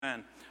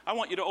I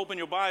want you to open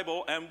your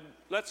Bible and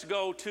let's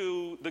go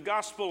to the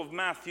Gospel of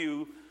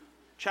Matthew,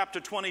 chapter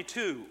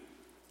 22.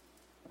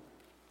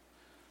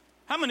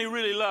 How many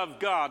really love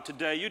God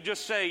today? You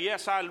just say,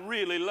 yes, I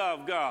really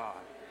love God.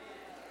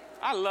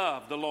 I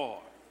love the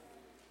Lord.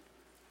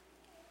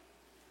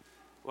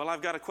 Well,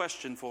 I've got a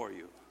question for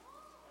you.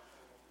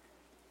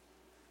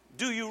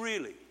 Do you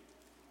really?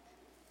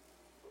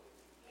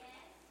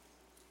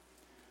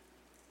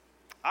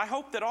 I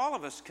hope that all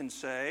of us can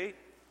say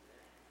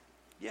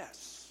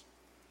yes.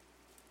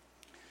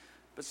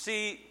 But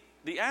see,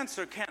 the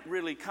answer can't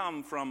really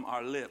come from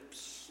our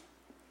lips.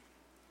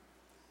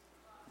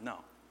 No.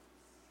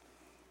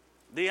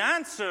 The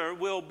answer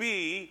will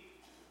be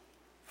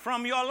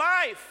from your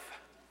life.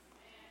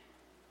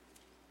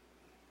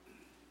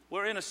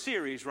 We're in a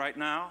series right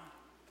now.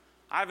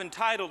 I've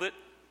entitled it,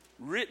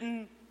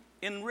 Written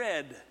in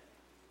Red.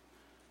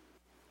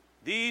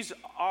 These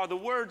are the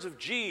words of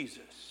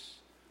Jesus.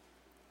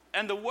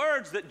 And the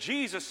words that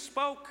Jesus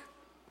spoke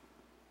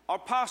are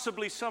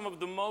possibly some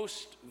of the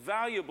most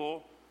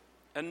valuable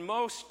and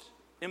most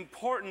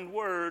important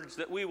words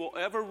that we will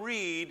ever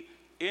read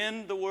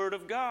in the Word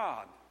of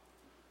God.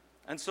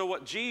 And so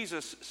what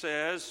Jesus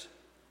says,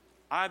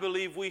 I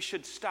believe we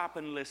should stop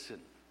and listen.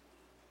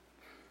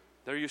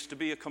 There used to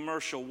be a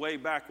commercial way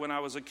back when I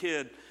was a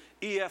kid,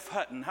 E.F.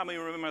 Hutton. How many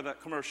remember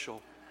that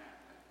commercial?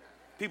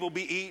 People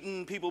be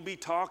eating, people be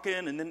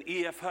talking, and then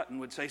E.F. Hutton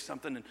would say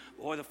something, and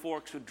boy, the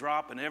forks would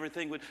drop, and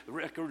the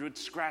record would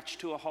scratch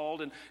to a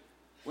halt. And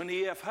when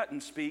E.F.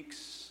 Hutton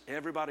speaks,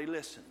 everybody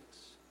listens.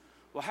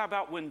 Well, how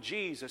about when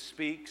Jesus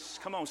speaks?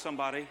 Come on,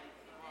 somebody.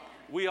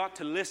 We ought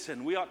to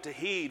listen. We ought to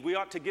heed. We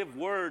ought to give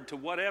word to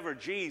whatever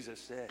Jesus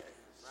says.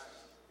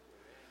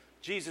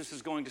 Jesus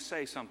is going to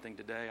say something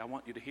today. I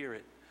want you to hear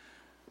it.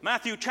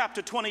 Matthew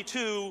chapter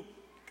 22,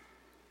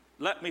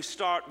 let me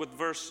start with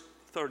verse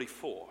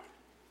 34.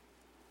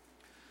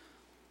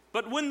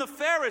 But when the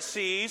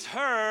Pharisees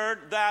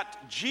heard that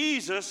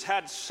Jesus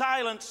had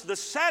silenced the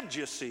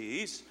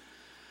Sadducees,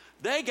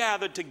 they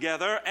gathered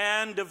together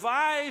and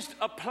devised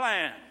a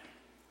plan.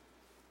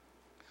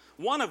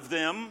 One of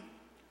them,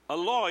 a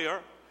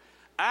lawyer,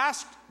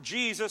 asked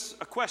Jesus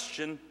a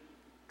question,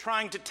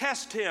 trying to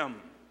test him.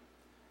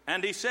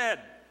 And he said,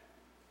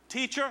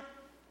 "Teacher,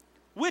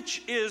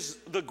 which is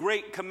the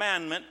great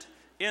commandment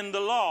in the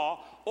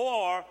law,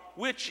 or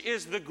which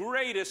is the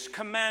greatest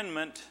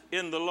commandment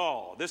in the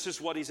law?" This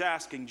is what he's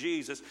asking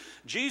Jesus.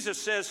 Jesus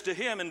says to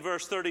him in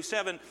verse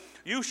 37,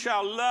 "You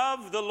shall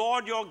love the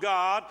Lord your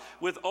God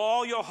with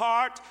all your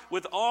heart,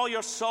 with all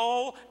your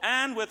soul,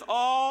 and with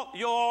all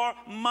your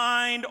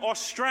mind or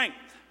strength.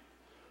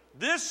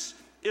 This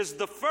is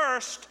the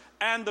first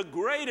and the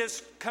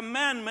greatest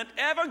commandment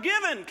ever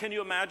given." Can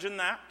you imagine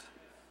that?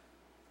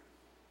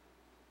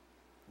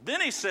 Then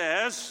he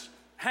says,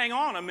 hang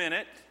on a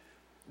minute.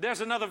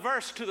 There's another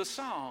verse to the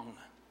song.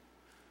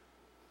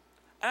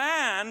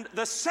 And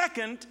the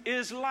second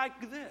is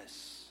like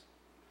this: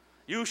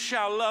 you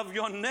shall love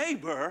your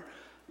neighbor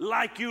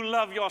like you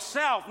love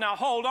yourself. Now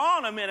hold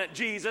on a minute,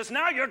 Jesus.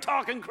 Now you're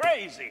talking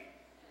crazy.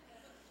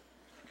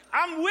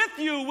 I'm with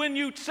you when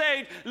you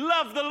say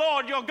love the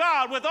Lord your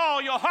God with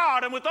all your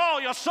heart and with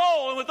all your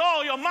soul and with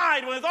all your might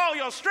and with all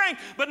your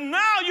strength. But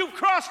now you've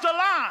crossed a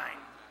line.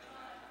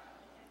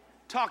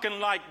 Talking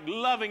like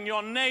loving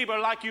your neighbor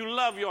like you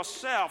love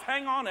yourself.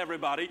 Hang on,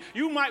 everybody.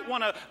 You might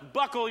want to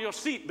buckle your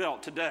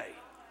seatbelt today.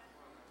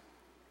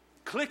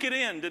 Click it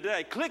in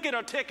today. Click it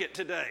or ticket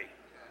today.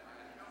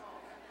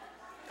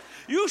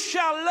 You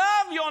shall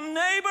love your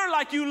neighbor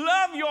like you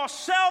love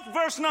yourself.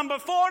 Verse number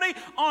 40.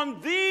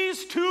 On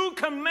these two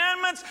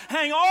commandments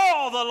hang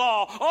all the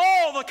law,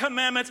 all the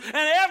commandments, and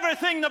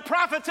everything the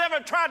prophets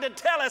ever tried to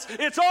tell us.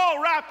 It's all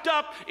wrapped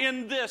up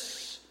in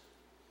this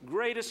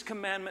greatest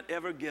commandment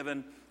ever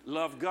given.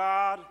 Love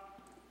God,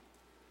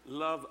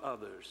 love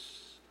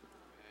others.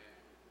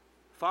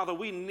 Father,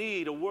 we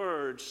need a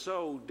word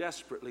so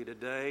desperately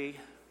today.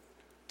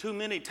 Too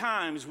many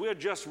times we're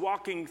just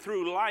walking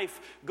through life,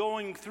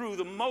 going through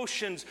the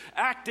motions,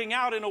 acting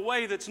out in a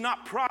way that's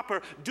not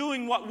proper,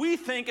 doing what we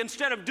think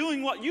instead of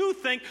doing what you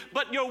think.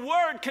 But your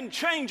word can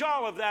change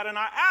all of that. And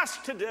I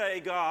ask today,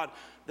 God,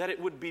 that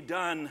it would be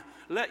done.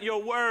 Let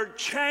your word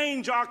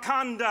change our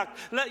conduct.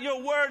 Let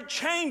your word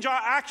change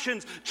our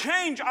actions,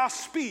 change our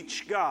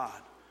speech, God.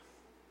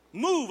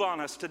 Move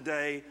on us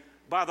today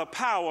by the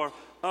power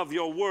of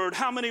your word.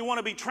 How many want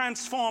to be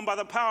transformed by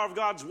the power of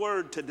God's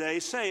word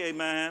today? Say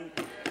amen.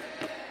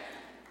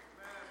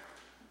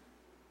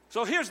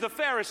 So here's the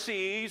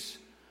Pharisees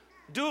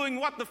doing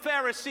what the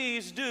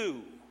Pharisees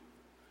do.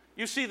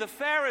 You see, the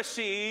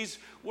Pharisees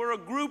were a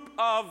group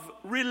of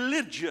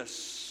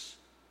religious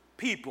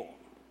people.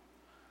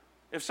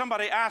 If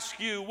somebody asks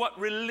you, what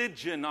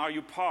religion are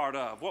you part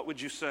of? What would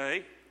you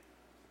say?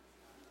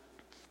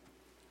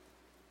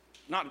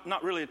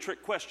 Not really a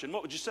trick question.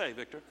 What would you say,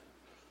 Victor?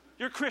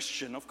 You're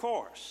Christian, of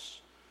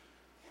course.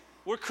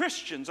 We're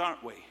Christians,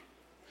 aren't we?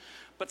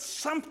 But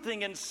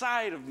something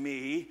inside of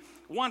me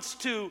wants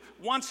to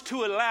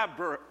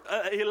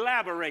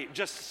elaborate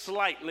just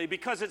slightly,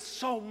 because it's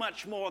so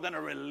much more than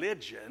a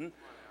religion.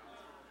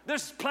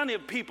 There's plenty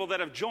of people that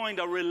have joined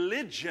a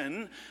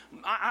religion.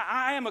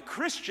 I am a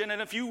Christian,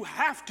 and if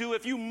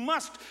you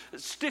must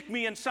stick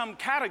me in some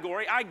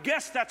category, I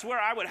guess that's where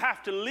I would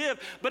have to live.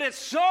 But it's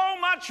so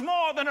much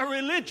more than a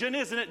religion,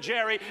 isn't it,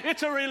 Jerry?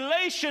 It's a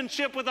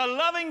relationship with a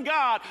loving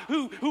God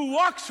who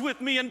walks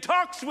with me and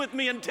talks with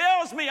me and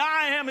tells me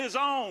I am his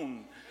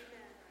own.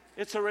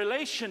 It's a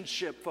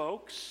relationship,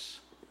 folks.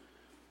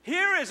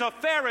 Here is a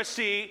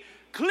Pharisee,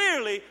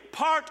 clearly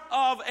part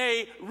of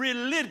a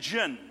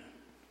religion,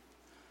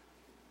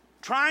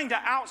 trying to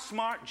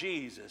outsmart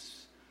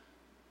Jesus.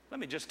 Let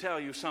me just tell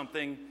you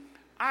something.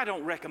 I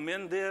don't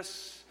recommend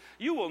this.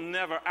 You will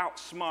never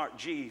outsmart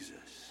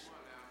Jesus.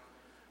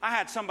 I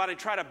had somebody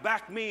try to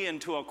back me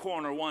into a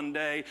corner one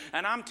day,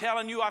 and I'm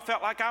telling you, I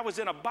felt like I was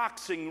in a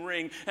boxing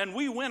ring, and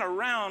we went a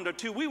round or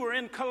two. We were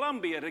in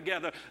Colombia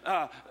together,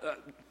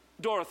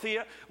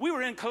 Dorothea. We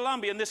were in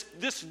Colombia, and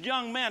this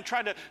young man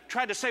tried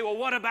to say, well,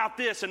 what about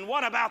this, and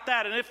what about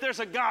that, and if there's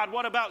a God,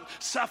 what about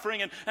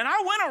suffering? And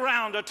I went a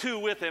round or two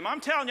with him.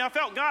 I'm telling you, I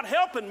felt God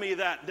helping me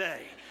that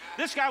day.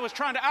 This guy was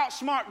trying to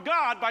outsmart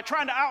God by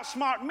trying to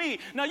outsmart me.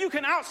 Now, you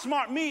can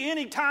outsmart me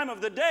any time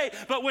of the day,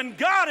 but when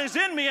God is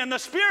in me and the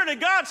Spirit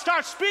of God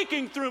starts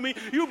speaking through me,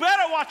 you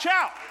better watch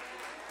out.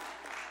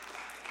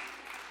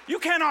 You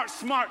can't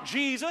outsmart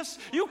Jesus.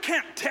 You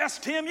can't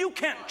test him. You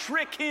can't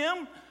trick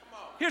him.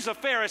 Here's a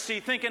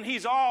Pharisee thinking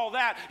he's all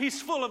that.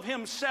 He's full of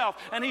himself,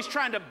 and he's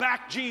trying to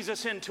back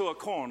Jesus into a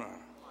corner,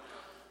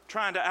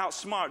 trying to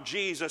outsmart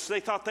Jesus.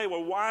 They thought they were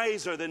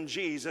wiser than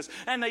Jesus,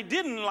 and they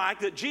didn't like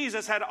that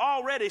Jesus had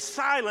already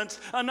silenced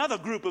another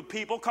group of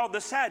people called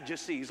the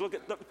Sadducees. Look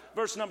at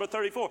verse number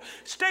 34.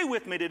 Stay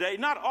with me today.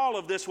 Not all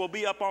of this will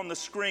be up on the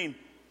screen,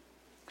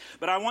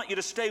 but I want you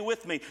to stay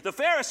with me. The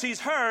Pharisees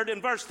heard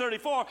in verse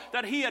 34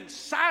 that he had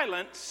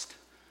silenced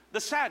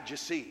the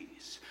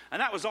Sadducees. And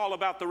that was all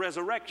about the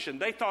resurrection.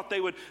 They thought they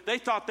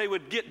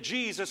would get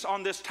Jesus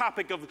on this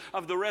topic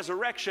of the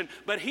resurrection,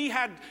 but he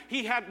had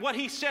what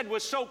he said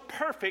was so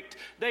perfect,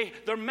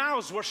 their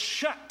mouths were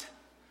shut.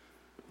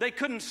 They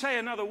couldn't say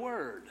another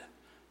word.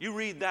 You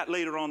read that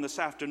later on this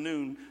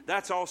afternoon.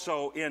 That's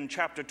also in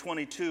chapter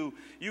 22.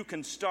 You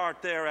can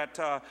start there at,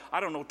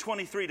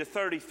 23 to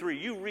 33.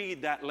 You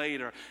read that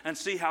later and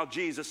see how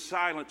Jesus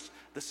silenced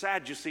the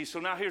Sadducees. So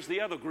now here's the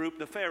other group,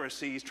 the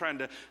Pharisees,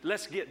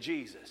 let's get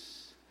Jesus.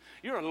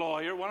 You're a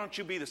lawyer. Why don't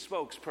you be the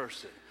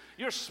spokesperson?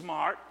 You're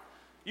smart.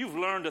 You've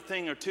learned a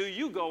thing or two.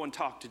 You go and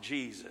talk to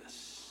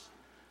Jesus.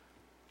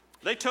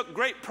 They took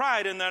great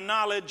pride in their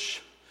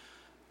knowledge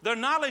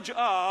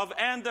of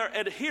and their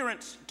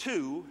adherence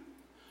to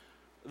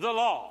the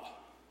law.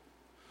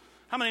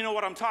 How many know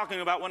what I'm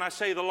talking about when I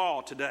say the law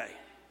today?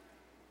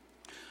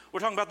 We're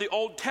talking about the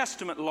Old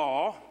Testament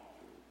law.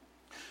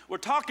 We're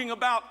talking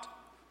about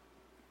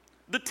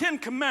the Ten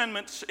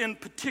Commandments in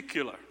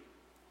particular.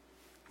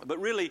 But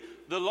really,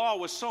 the law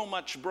was so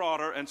much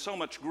broader and so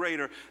much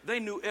greater. They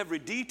knew every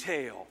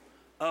detail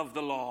of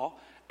the law,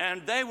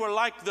 and they were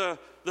like the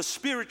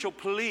spiritual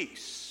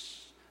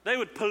police. They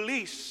would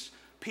police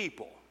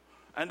people,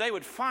 and they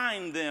would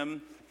find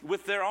them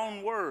with their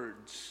own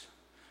words,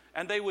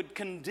 and they would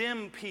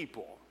condemn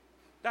people.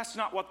 That's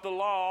not what the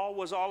law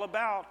was all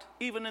about,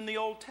 even in the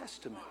Old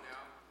Testament.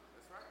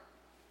 That's right.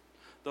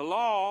 The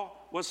law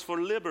was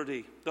for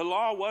liberty. The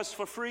law was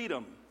for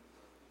freedom.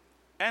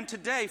 And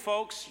today,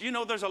 folks, you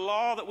know there's a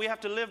law that we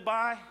have to live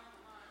by.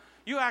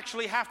 You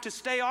actually have to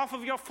stay off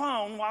of your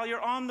phone while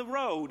you're on the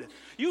road.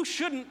 You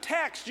shouldn't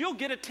text. You'll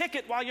get a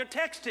ticket while you're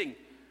texting.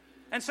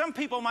 And some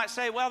people might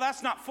say, well,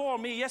 that's not for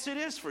me. Yes, it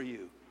is for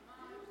you.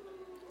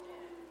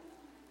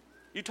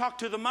 You talk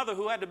to the mother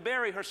who had to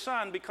bury her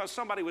son because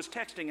somebody was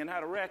texting and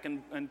had a wreck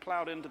and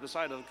plowed into the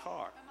side of the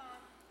car.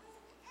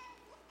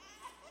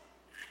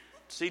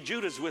 See,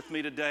 Judah's with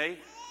me today.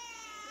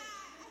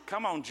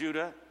 Come on,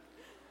 Judah.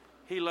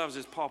 He loves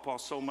his pawpaw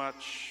so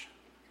much.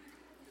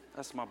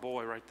 That's my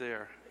boy right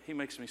there. He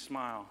makes me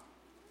smile.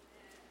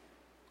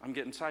 I'm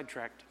getting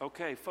sidetracked.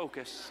 Okay,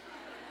 focus.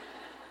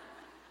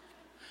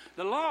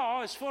 The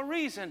law is for a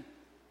reason.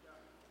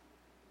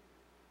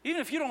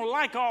 Even if you don't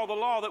like all the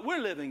law that we're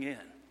living in,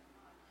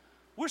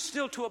 we're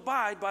still to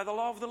abide by the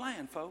law of the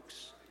land,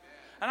 folks.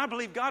 And I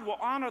believe God will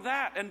honor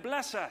that and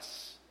bless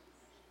us.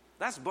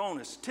 That's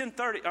bonus.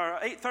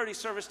 8:30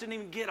 service didn't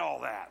even get all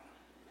that.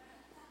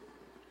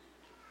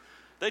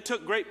 They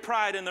took great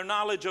pride in their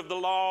knowledge of the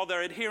law,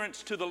 their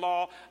adherence to the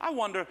law. I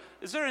wonder,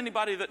 is there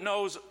anybody that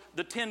knows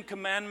the 10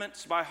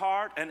 Commandments by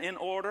heart and in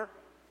order?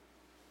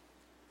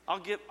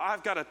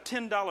 I've got a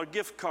 $10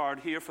 gift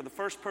card here for the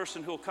first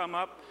person who'll come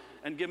up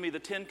and give me the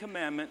 10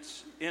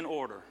 Commandments in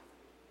order.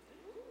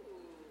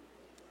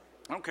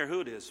 I don't care who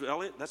it is.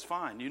 Elliot, that's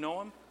fine. You know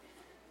them?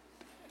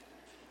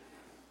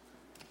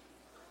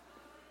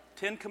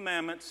 10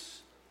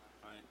 Commandments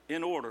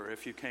in order,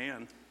 if you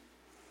can.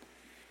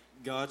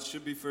 God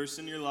should be first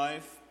in your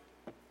life.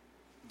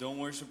 Don't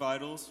worship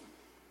idols.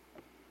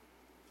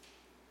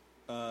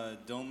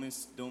 Don't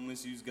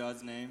misuse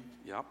God's name.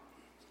 Yep.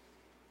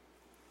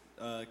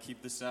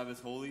 Keep the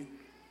Sabbath holy.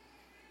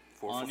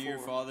 Honor your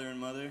father and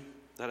mother.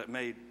 That it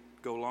may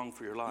go long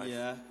for your life.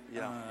 Yeah.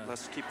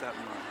 Let's keep that in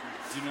mind.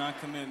 Do not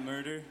commit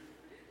murder.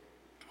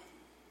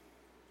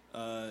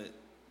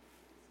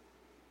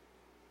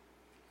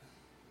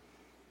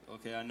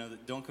 Okay, I know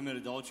that. Don't commit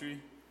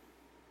adultery.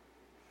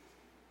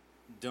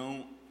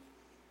 Don't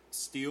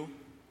steal.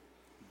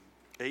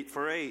 8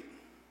 for 8.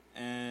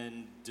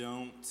 And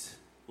don't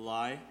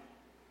lie.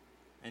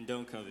 And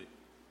don't covet.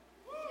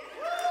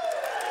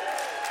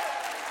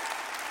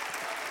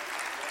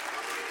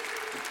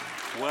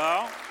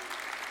 Well,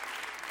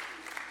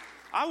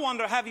 I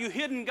wonder, have you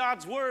hidden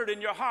God's word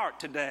in your heart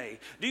today?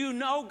 Do you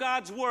know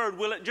God's word?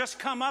 Will it just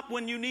come up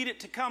when you need it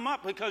to come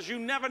up? Because you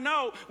never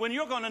know when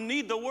you're going to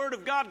need the word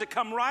of God to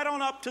come right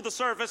on up to the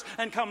surface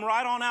and come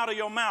right on out of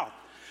your mouth.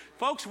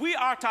 Folks, we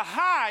are to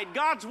hide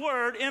God's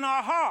word in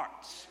our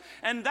hearts.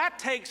 And that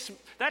takes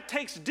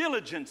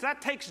diligence,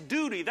 that takes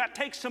duty, that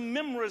takes some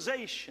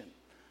memorization.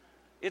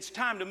 It's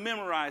time to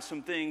memorize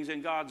some things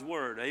in God's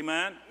word.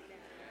 Amen?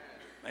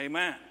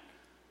 Amen.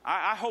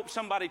 I hope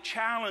somebody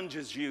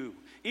challenges you,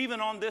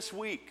 even on this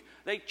week.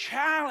 They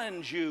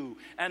challenge you,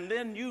 and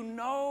then you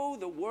know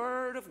the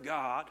Word of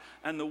God,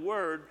 and the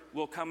Word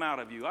will come out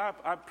of you. I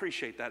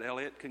appreciate that,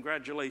 Elliot.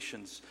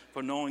 Congratulations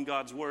for knowing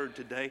God's Word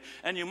today.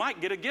 And you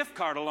might get a gift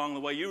card along the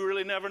way. You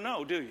really never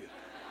know, do you?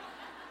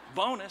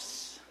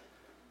 Bonus.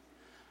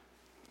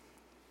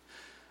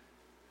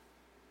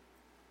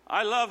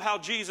 I love how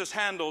Jesus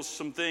handles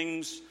some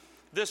things.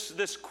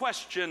 This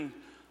question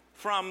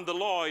from the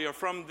lawyer,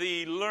 from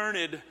the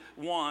learned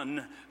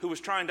one who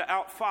was trying to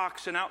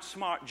outfox and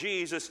outsmart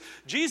Jesus.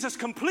 Jesus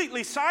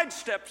completely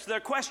sidesteps their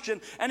question,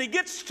 and he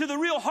gets to the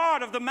real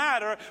heart of the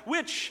matter,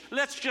 which,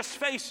 let's just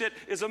face it,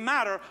 is a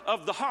matter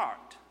of the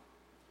heart.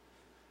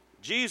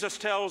 Jesus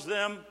tells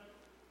them,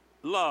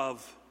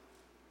 love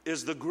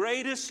is the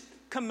greatest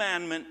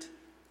commandment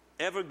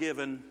ever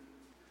given.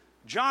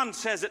 John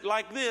says it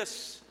like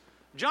this.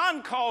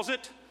 John calls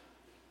it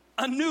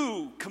a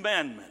new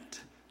commandment.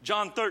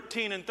 John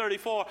 13 and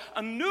 34,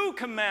 a new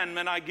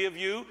commandment I give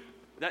you,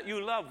 that you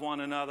love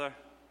one another.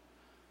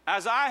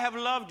 As I have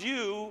loved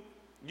you,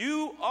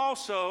 you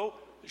also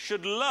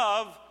should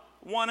love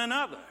one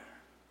another.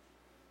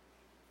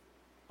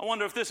 I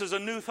wonder if this is a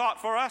new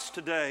thought for us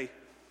today.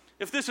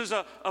 If this is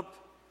a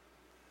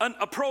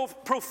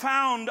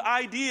profound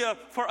idea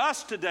for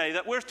us today,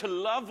 that we're to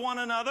love one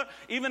another,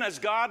 even as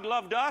God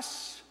loved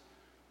us.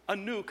 A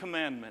new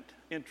commandment.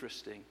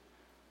 Interesting.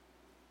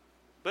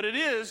 But it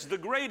is the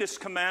greatest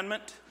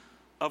commandment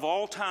of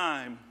all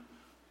time,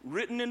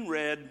 written in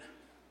red,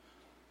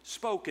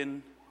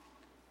 spoken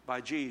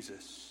by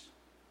Jesus.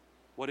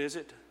 What is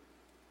it?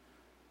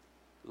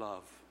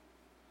 Love.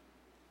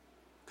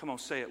 Come on,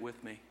 say it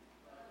with me.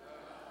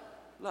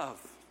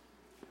 Love.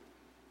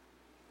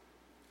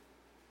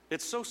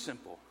 It's so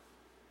simple.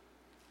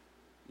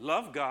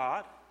 Love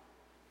God.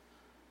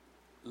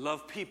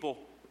 Love people.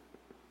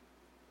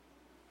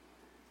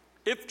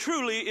 If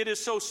truly it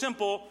is so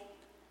simple,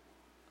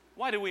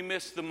 why do we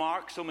miss the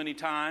mark so many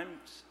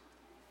times?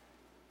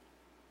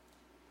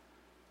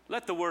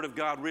 Let the Word of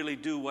God really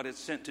do what it's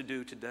sent to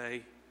do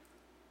today.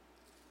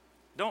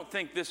 Don't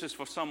think this is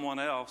for someone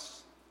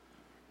else.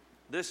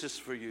 This is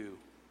for you.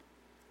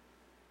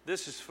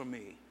 This is for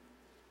me.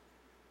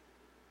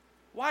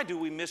 Why do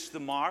we miss the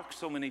mark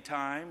so many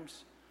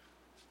times?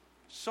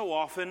 So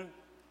often,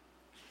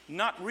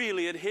 not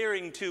really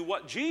adhering to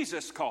what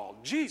Jesus called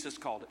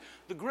it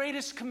the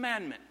greatest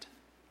commandment,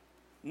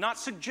 not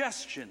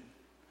suggestion.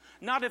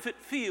 Not if it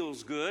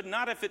feels good,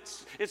 not if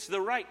it's the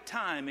right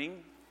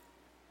timing.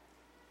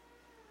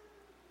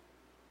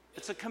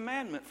 It's a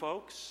commandment,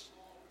 folks.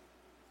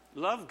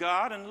 Love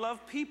God and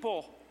love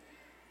people.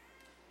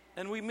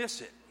 And we miss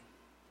it.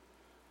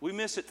 We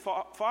miss it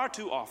far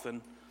too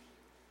often.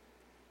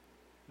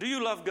 Do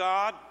you love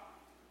God?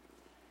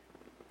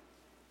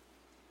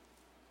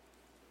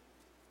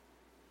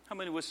 How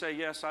many would say,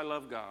 yes, I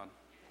love God?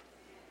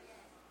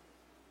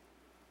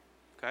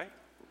 Okay.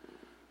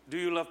 Do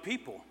you love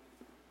people?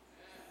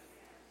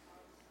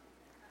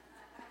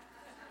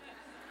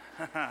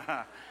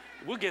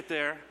 We'll get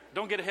there.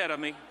 Don't get ahead of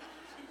me.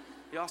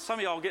 Some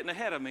of y'all are getting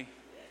ahead of me.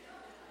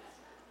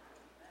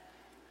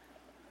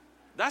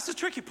 That's the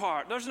tricky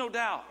part. There's no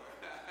doubt.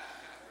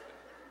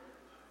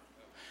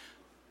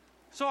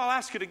 So I'll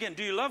ask it again.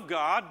 Do you love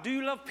God? Do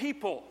you love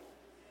people?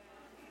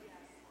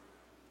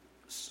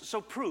 So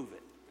prove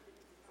it.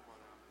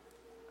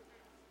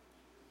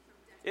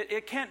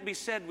 It can't be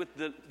said with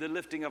the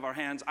lifting of our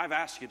hands. I've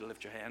asked you to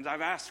lift your hands.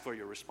 I've asked for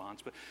your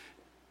response. But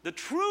the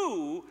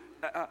true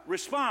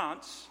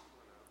response,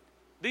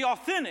 the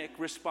authentic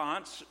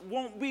response,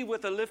 won't be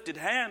with a lifted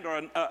hand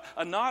or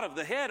a nod of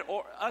the head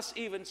or us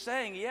even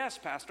saying, yes,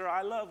 Pastor,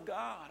 I love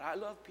God, I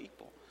love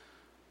people.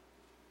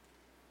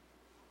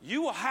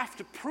 You will have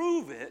to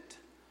prove it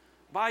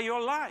by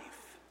your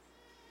life.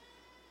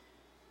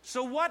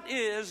 So what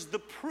is the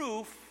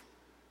proof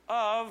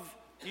of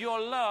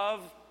your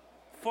love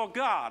for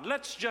God?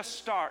 Let's just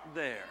start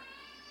there.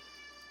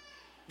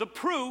 The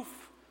proof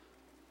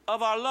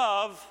of our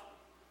love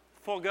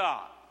for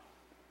God.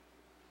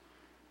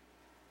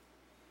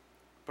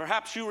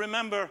 Perhaps you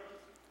remember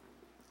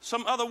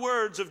some other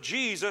words of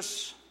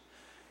Jesus.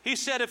 He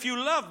said, if you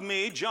love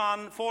me,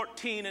 John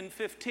 14 and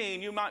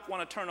 15, you might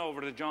want to turn over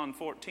to John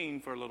 14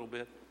 for a little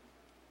bit.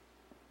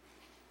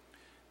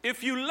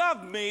 If you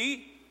love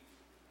me,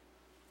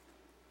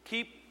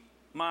 keep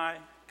my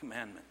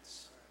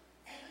commandments.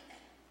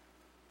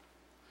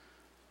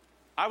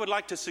 I would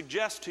like to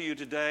suggest to you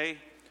today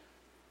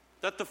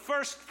that the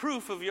first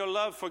proof of your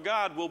love for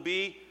God will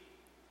be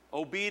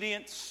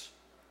obedience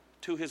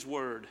to His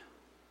Word.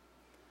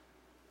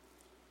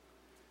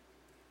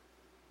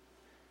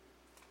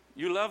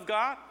 You love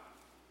God?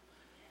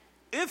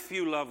 If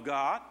you love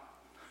God,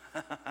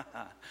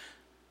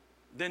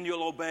 then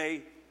you'll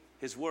obey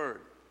His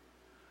Word.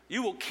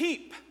 You will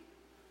keep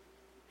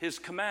His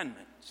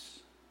commandments.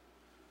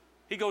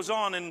 He goes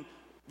on in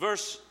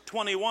verse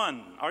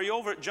 21. Are you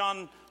over at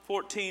John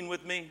 14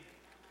 with me?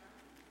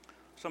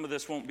 Some of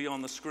this won't be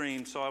on the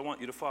screen, so I want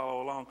you to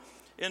follow along.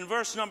 In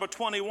verse number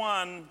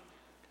 21,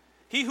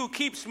 he who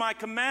keeps my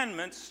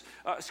commandments,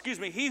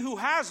 he who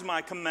has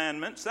my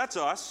commandments, that's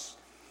us,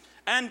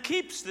 and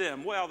keeps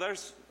them. Well,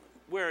 there's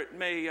where it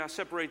may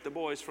separate the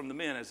boys from the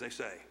men, as they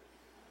say.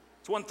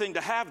 It's one thing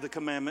to have the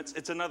commandments,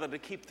 it's another to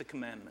keep the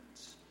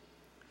commandments.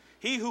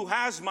 He who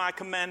has my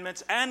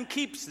commandments and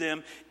keeps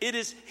them, it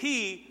is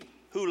he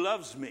who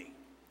loves me.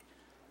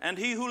 And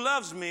he who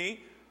loves me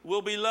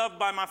will be loved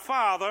by my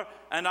Father,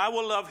 and I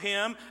will love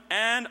him,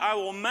 and I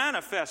will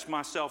manifest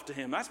myself to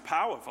him. That's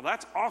powerful.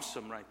 That's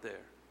awesome right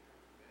there.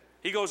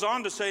 He goes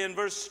on to say in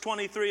verse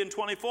 23 and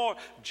 24,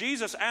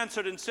 Jesus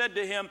answered and said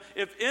to him,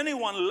 if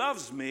anyone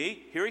loves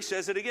me, here he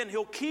says it again,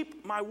 he'll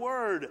keep my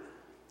word.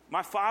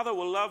 My Father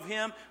will love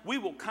him. We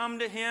will come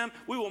to him.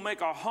 We will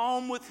make a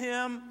home with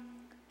him.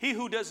 He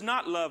who does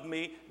not love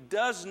me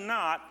does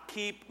not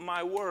keep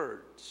my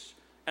words.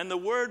 And the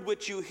word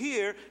which you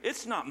hear,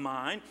 it's not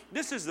mine.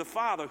 This is the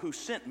Father who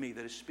sent me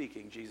that is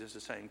speaking, Jesus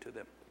is saying to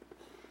them.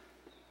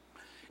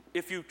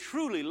 If you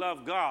truly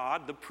love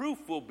God, the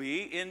proof will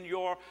be in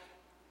your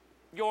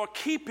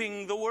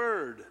keeping the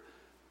word.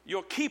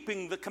 You're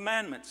keeping the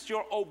commandments.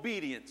 Your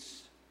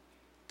obedience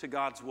to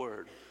God's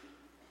word.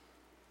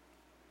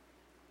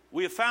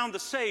 We have found the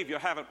Savior,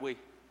 haven't we?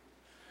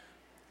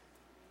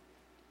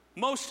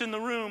 Most in the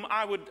room,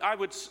 I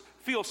would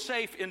feel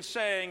safe in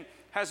saying,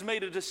 has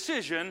made a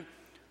decision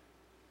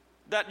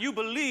that you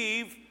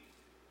believe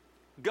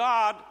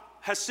God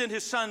has sent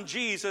his son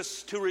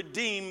Jesus to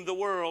redeem the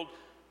world,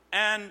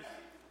 and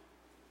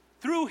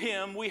through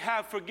him we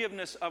have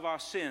forgiveness of our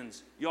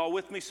sins. Y'all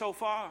with me so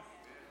far?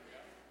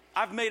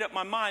 I've made up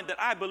my mind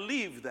that I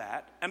believe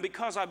that, and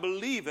because I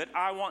believe it,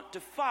 I want to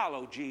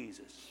follow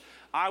Jesus.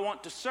 I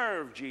want to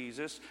serve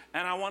Jesus,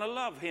 and I want to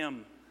love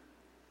him.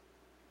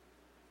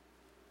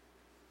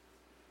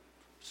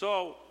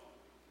 So,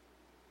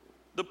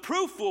 the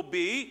proof will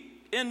be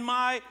in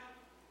my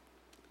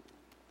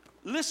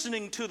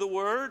listening to the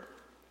word,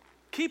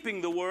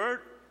 keeping the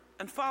word,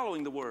 and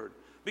following the word.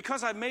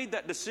 Because I made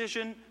that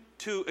decision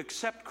to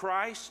accept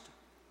Christ,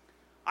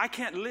 I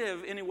can't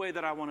live any way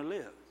that I want to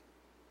live.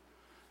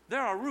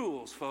 There are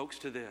rules, folks,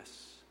 to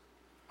this.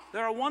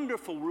 There are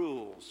wonderful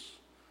rules.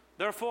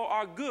 They're for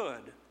our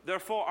good. They're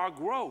for our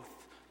growth.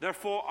 They're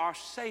for our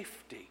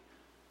safety.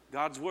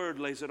 God's word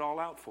lays it all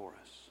out for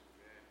us.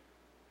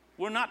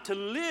 We're not to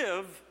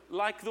live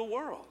like the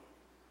world.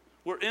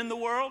 We're in the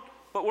world,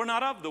 but we're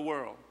not of the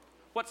world.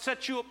 What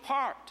sets you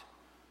apart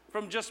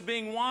from just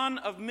being one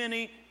of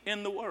many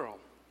in the world?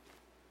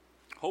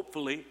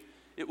 Hopefully,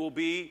 it will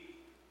be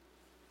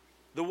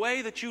the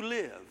way that you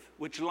live,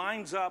 which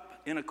lines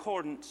up in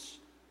accordance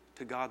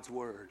to God's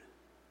word.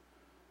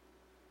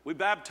 We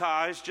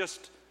baptized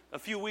just a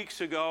few weeks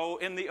ago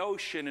in the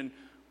ocean, and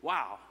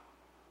wow,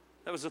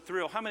 that was a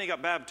thrill. How many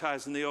got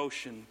baptized in the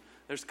ocean?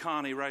 There's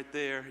Connie right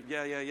there.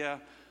 Yeah.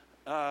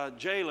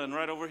 Jalen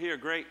right over here.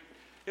 Great.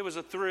 It was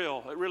a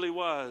thrill. It really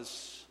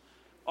was.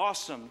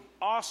 Awesome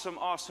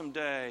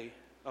day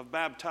of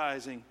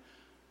baptizing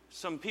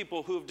some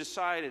people who have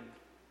decided,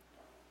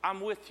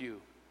 I'm with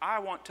you. I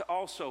want to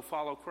also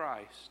follow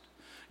Christ.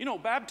 You know,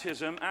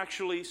 baptism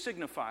actually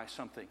signifies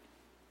something.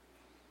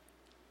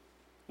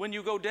 When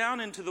you go down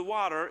into the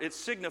water, it's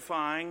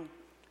signifying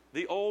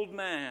the old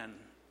man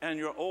and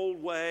your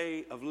old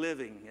way of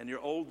living and your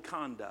old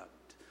conduct.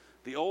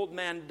 The old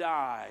man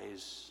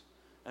dies,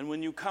 and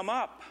when you come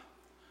up,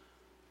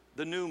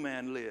 the new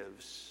man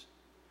lives.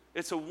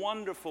 It's a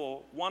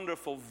wonderful,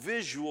 wonderful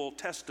visual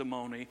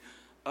testimony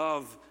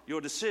of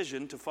your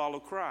decision to follow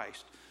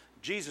Christ.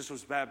 Jesus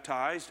was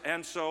baptized,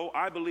 and so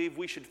I believe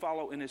we should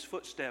follow in his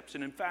footsteps.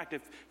 And in fact,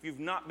 if you've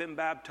not been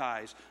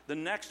baptized, the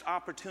next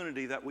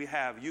opportunity that we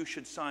have, you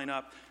should sign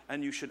up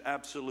and you should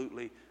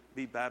absolutely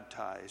be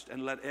baptized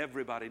and let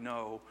everybody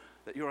know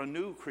that you're a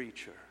new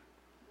creature.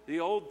 The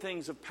old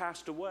things have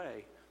passed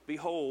away.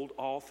 Behold,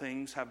 all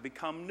things have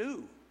become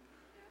new.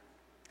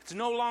 It's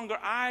no longer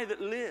I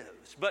that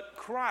lives, but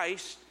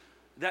Christ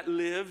that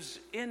lives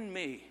in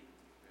me.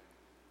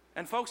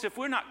 And folks, if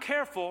we're not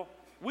careful,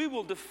 we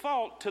will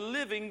default to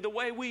living the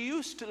way we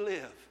used to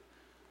live.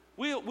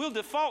 We'll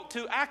default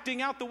to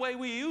acting out the way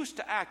we used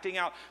to acting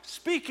out,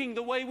 speaking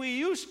the way we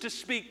used to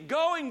speak,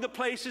 going the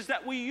places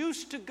that we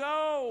used to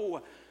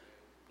go.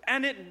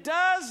 And it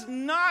does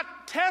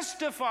not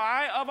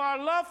testify of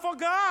our love for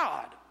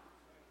God.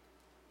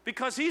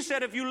 Because he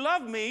said, if you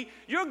love me,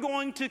 you're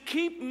going to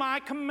keep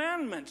my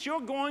commandments. You're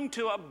going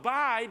to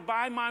abide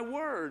by my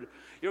word.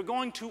 You're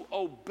going to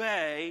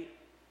obey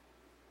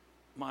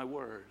my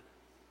word.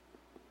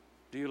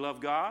 Do you love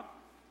God?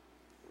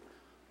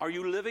 Are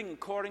you living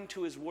according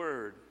to his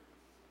word?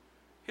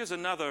 Here's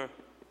another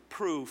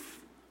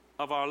proof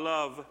of our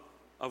love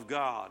of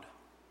God.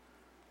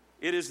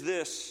 It is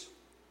this: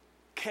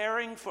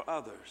 caring for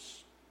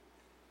others.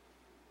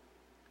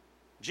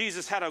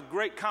 Jesus had a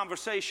great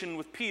conversation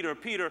with Peter.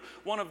 Peter,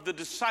 one of the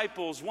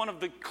disciples, one of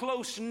the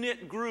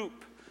close-knit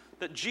group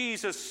that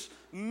Jesus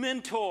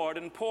mentored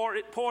and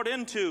poured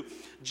into.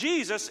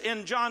 Jesus,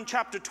 in John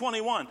chapter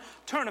 21,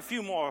 turn a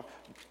few more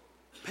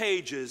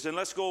pages and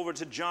let's go over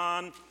to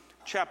John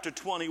chapter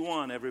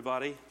 21,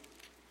 everybody.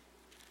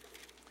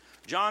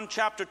 John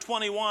chapter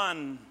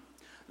 21,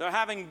 they're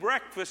having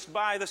breakfast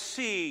by the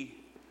sea,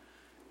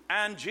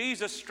 and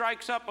Jesus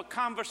strikes up a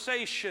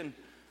conversation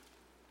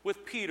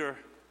with Peter.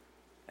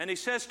 And he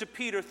says to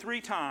Peter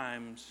 3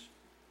 times,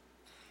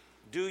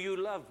 do you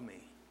love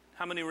me?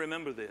 How many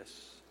remember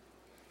this?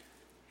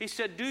 He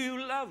said, do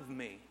you love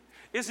me?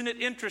 Isn't it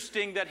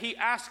interesting that he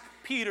asked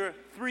Peter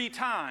 3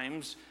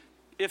 times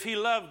if he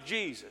loved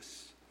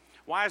Jesus?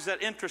 Why is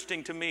that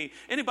interesting to me?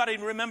 Anybody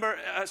remember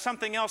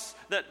something else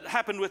that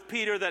happened with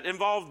Peter that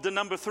involved the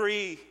number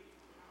 3?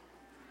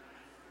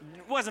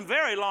 It wasn't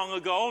very long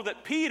ago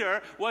that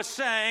Peter was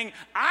saying,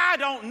 I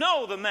don't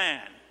know the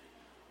man.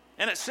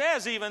 And it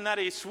says even that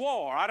he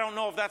swore. I don't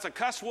know if that's a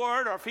cuss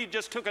word or if he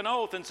just took an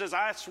oath and says,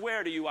 I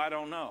swear to you, I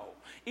don't know.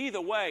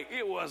 Either way,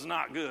 it was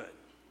not good.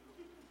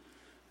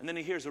 And then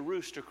he hears a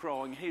rooster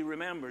crowing. He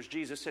remembers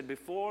Jesus said,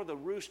 before the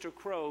rooster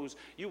crows,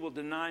 you will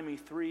deny me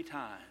 3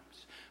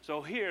 times.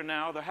 So here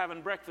now, they're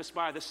having breakfast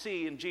by the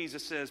sea, and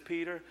Jesus says,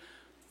 Peter,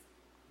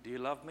 do you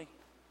love me?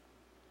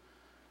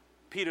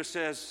 Peter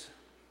says,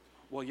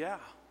 well, yeah.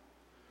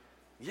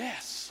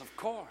 Yes, of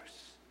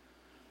course.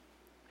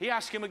 He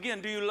asked him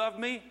again, do you love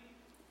me?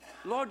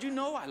 Lord, you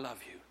know I love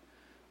you.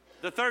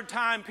 The 3rd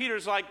time,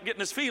 Peter's like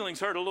getting his feelings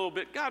hurt a little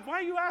bit. God, why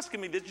are you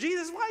asking me this?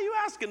 Jesus, why are you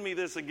asking me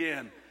this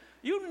again?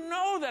 You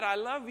know that I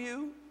love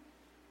you.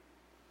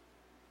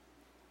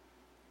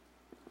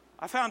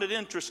 I found it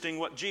interesting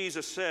what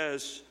Jesus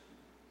says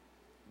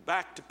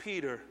back to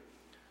Peter.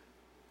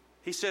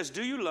 He says,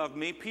 do you love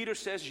me? Peter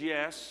says,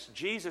 yes.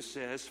 Jesus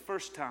says,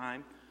 first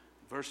time,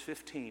 verse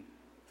 15,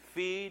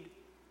 feed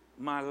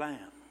my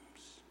lambs.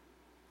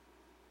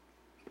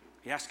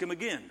 He asked him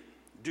again,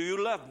 do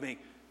you love me?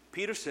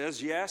 Peter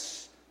says,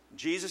 yes.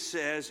 Jesus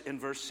says in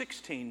verse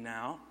 16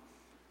 now,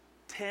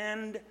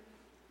 tend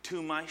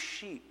to my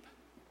sheep.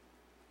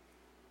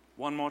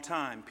 One more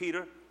time.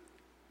 Peter,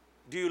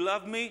 do you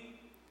love me?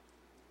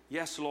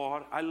 Yes,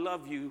 Lord, I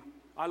love you.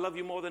 I love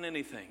you more than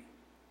anything.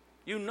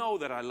 You know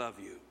that I love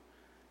you.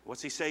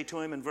 What's he say to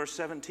him in verse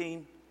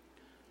 17?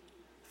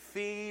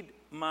 Feed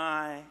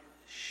my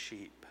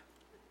sheep.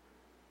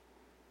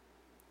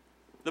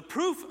 The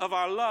proof of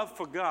our love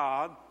for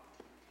God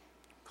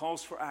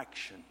calls for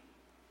action.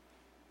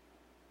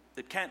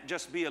 It can't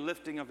just be a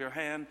lifting of your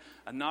hand,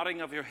 a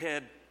nodding of your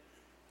head,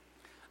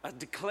 a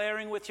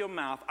declaring with your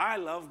mouth, I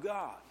love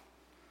God.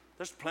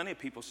 There's plenty of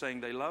people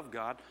saying they love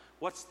God.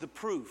 What's the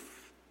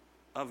proof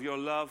of your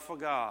love for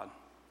God?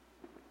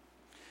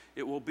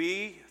 It will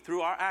be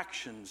through our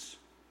actions.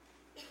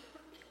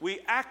 We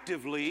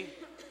actively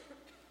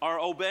are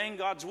obeying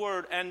God's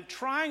word and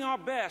trying our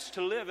best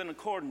to live in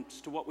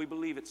accordance to what we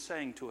believe it's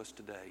saying to us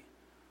today.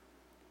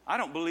 I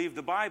don't believe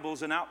the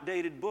Bible's an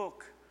outdated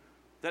book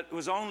that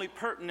was only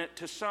pertinent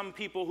to some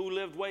people who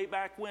lived way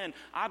back when.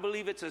 I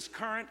believe it's as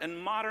current and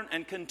modern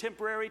and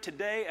contemporary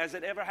today as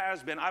it ever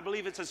has been. I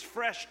believe it's as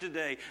fresh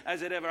today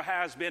as it ever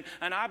has been.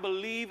 And I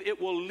believe it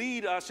will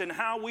lead us in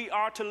how we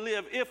are to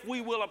live if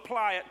we will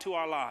apply it to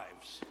our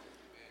lives.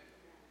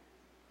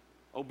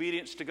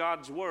 Obedience to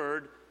God's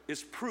word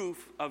is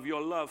proof of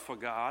your love for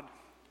God.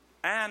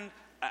 And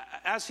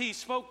as he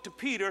spoke to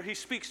Peter, he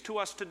speaks to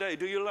us today.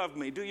 Do you love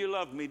me? Do you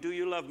love me? Do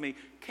you love me?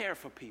 Care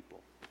for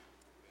people.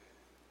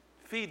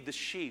 Feed the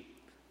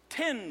sheep.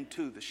 Tend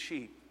to the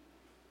sheep.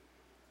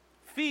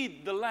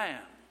 Feed the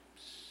lambs.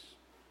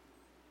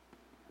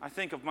 I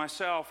think of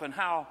myself and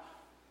how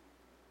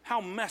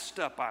messed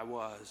up I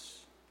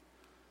was.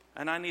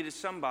 And I needed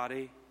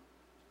somebody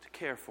to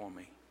care for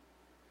me.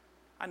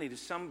 I needed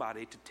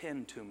somebody to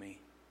tend to me.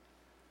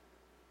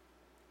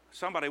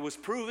 Somebody was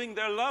proving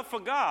their love for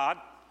God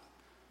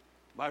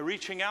by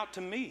reaching out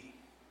to me.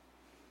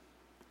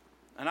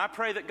 And I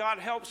pray that God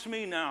helps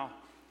me now,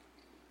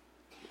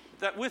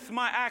 that with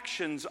my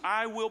actions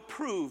I will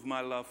prove my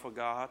love for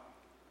God.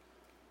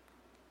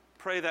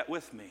 Pray that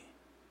with me.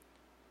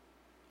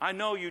 I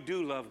know you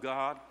do love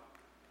God.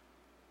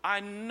 I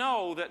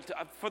know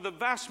that for the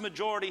vast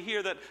majority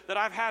here that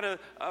I've had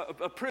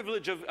a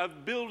privilege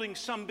of building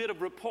some bit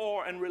of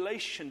rapport and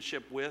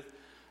relationship with.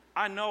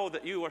 I know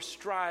that you are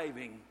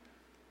striving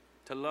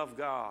to love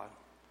God,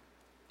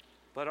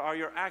 but are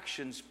your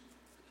actions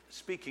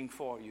speaking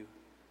for you?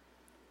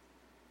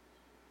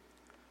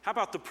 How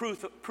about the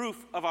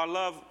proof of our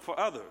love for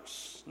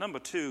others? Number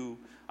 2,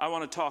 I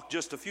want to talk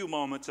just a few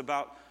moments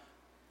about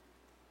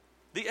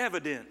the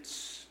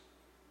evidence.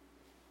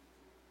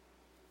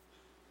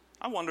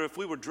 I wonder if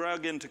we were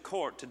dragged into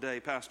court today,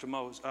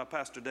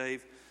 Pastor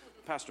Dave,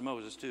 Pastor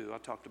Moses too. I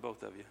talked to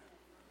both of you.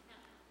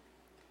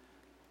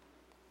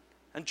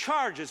 And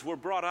charges were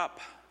brought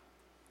up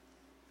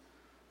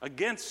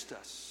against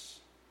us.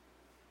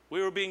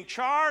 We were being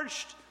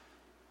charged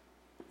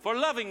for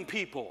loving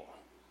people.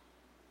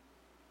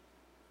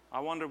 I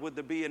wonder, would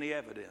there be any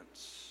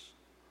evidence?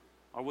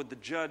 Or would the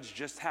judge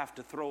just have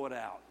to throw it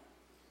out?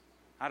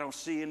 I don't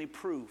see any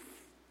proof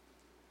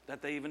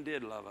that they even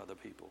did love other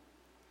people.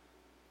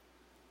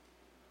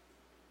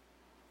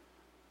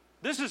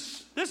 This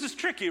is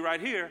tricky right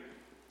here.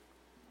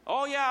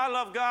 Oh yeah, I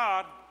love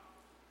God,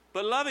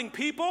 but loving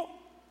people,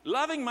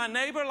 loving my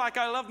neighbor like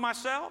I love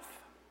myself?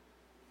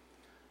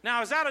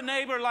 Now, is that a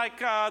neighbor like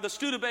the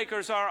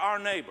Studebakers are our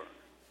neighbor?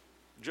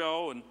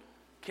 Joe and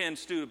Ken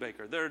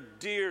Studebaker. They're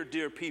dear,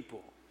 dear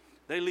people.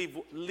 They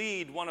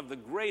lead one of the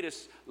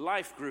greatest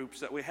life groups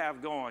that we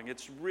have going.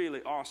 It's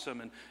really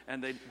awesome,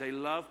 and they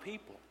love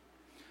people.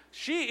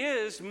 She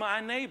is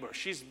my neighbor.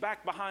 She's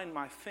back behind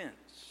my fence.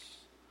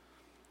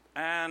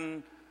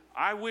 And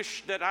I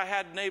wish that I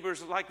had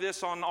neighbors like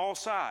this on all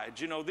sides.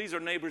 You know, these are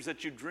neighbors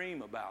that you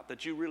dream about,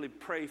 that you really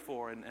pray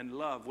for and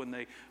love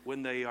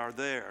when they are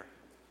there.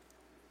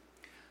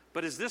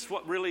 But is this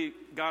what really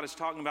God is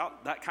talking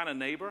about, that kind of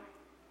neighbor?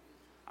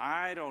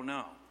 I don't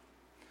know.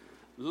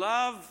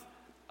 Love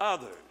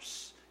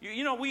others.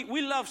 You know,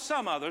 we love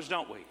some others,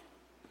 don't we?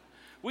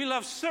 We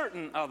love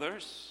certain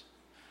others.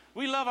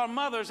 We love our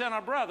mothers and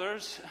our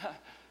brothers.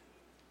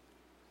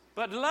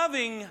 But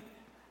loving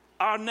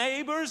our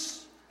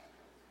neighbors,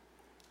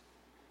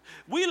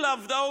 we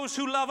love those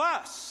who love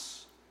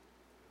us.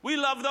 We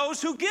love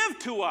those who give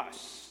to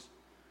us.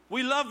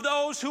 We love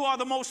those who are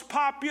the most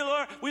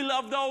popular. We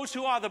love those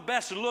who are the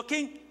best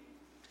looking.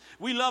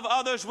 We love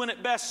others when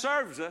it best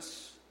serves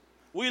us.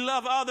 We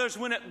love others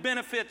when it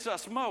benefits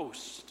us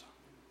most.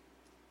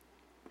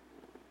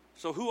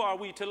 So who are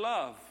we to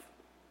love?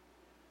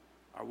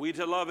 Are we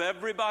to love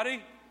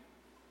everybody?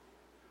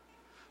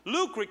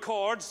 Luke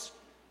records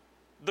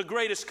the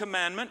greatest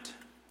commandment,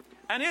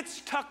 and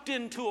it's tucked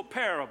into a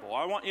parable.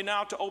 I want you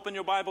now to open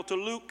your Bible to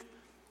Luke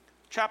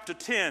chapter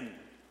 10.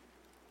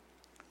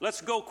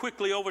 Let's go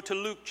quickly over to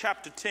Luke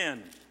chapter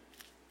 10.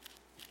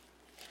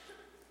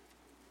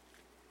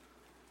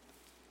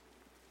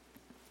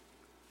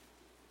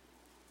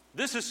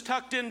 This is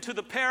tucked into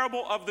the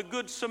parable of the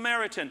Good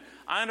Samaritan.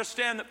 I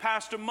understand that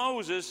Pastor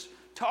Moses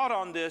taught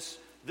on this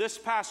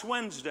past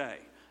Wednesday.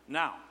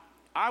 Now,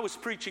 I was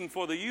preaching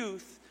for the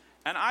youth,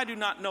 and I do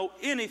not know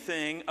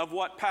anything of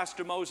what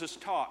Pastor Moses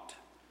taught.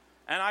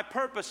 And I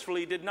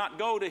purposefully did not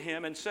go to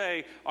him and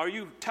say, are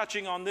you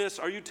touching on this?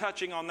 Are you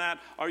touching on that?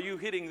 Are you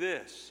hitting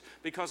this?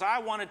 Because I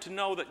wanted to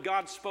know that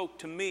God spoke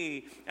to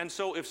me. And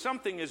so if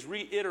something is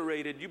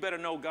reiterated, you better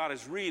know God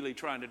is really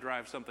trying to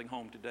drive something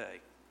home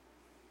today.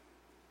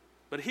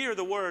 But hear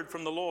the word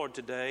from the Lord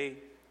today.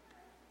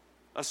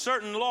 A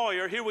certain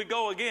lawyer, here we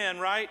go again,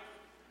 right?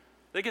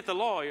 They get the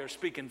lawyer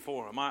speaking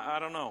for them. I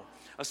don't know.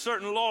 A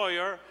certain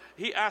lawyer,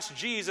 he asked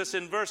Jesus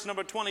in verse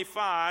number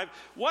 25,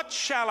 what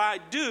shall I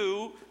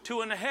do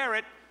to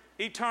inherit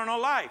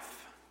eternal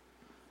life?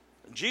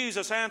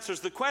 Jesus answers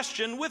the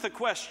question with a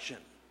question.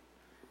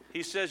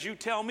 He says, you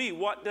tell me,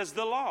 what does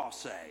the law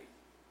say?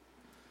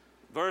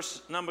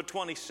 Verse number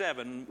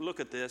 27, look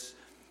at this.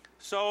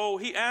 So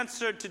he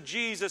answered to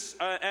Jesus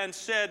and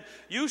said,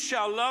 you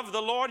shall love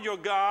the Lord your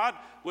God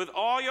with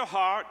all your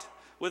heart,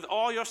 with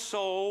all your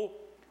soul,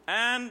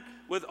 and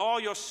with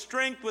all your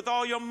strength, with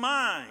all your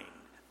mind,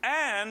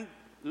 and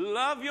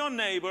love your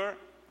neighbor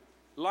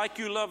like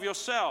you love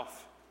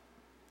yourself.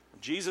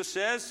 Jesus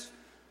says,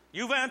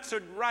 you've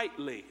answered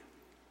rightly.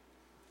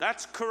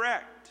 That's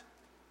correct.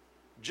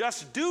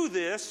 Just do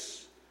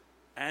this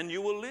and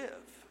you will live.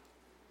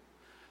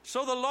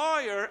 So the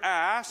lawyer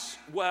asks,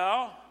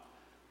 well,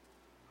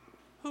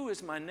 who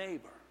is my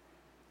neighbor?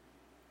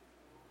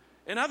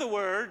 In other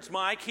words,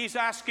 Mike, he's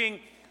asking,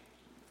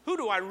 who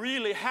do I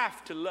really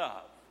have to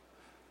love?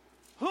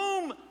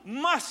 Whom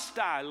must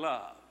I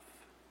love?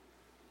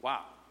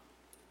 Wow.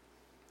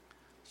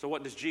 So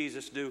what does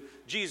Jesus do?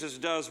 Jesus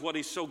does what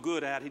he's so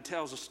good at. He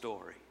tells a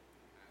story.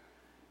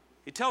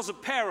 He tells a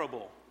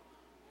parable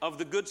of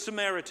the Good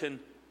Samaritan.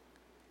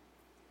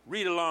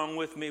 Read along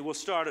with me. We'll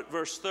start at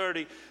verse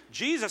 30.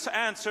 Jesus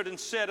answered and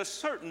said, a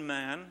certain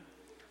man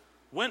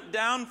went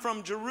down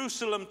from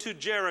Jerusalem to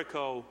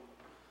Jericho,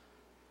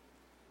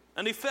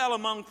 and he fell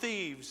among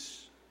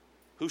thieves,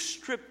 who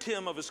stripped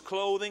him of his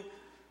clothing,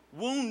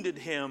 wounded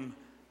him,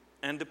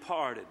 and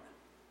departed,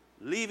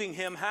 leaving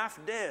him half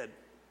dead.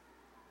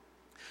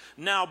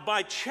 Now,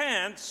 by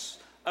chance,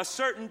 a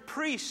certain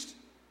priest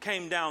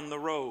came down the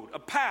road, a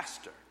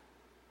pastor,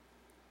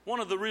 one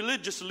of the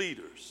religious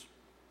leaders.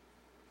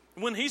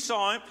 When he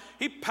saw him,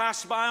 he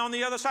passed by on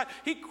the other side.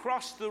 He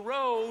crossed the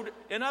road.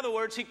 In other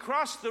words, he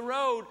crossed the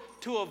road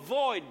to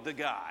avoid the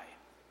guy.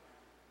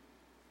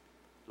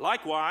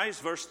 Likewise,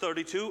 verse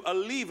 32, a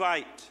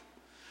Levite,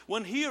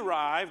 when he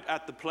arrived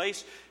at the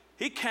place,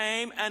 he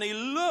came and he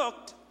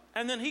looked,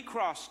 and then he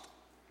crossed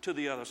to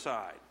the other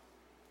side.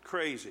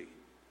 Crazy.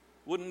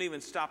 Wouldn't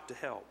even stop to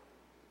help.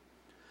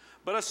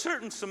 But a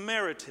certain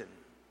Samaritan,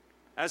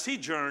 as he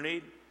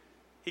journeyed,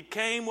 he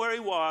came where he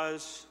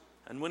was,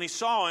 and when he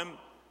saw him,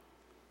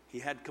 he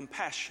had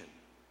compassion.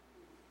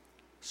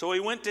 So he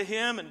went to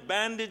him and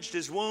bandaged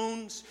his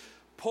wounds,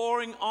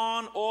 pouring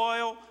on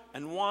oil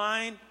and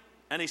wine,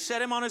 and he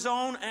set him on his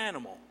own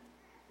animal.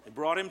 He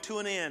brought him to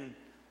an inn,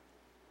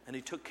 and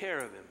he took care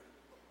of him.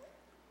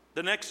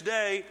 The next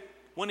day,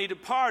 when he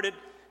departed,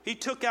 he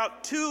took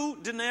out 2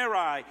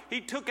 denarii.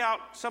 He took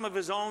out some of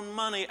his own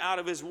money out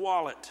of his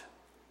wallet,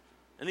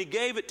 and he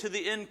gave it to the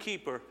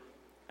innkeeper.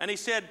 And he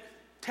said,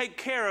 take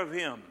care of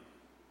him,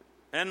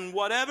 and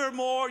whatever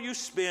more you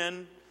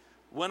spend,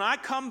 when I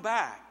come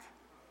back,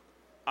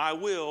 I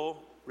will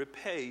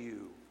repay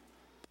you.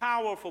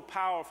 Powerful,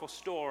 powerful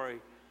story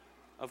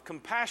of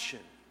compassion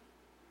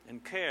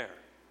and care.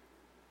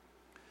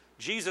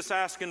 Jesus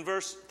asked in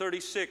verse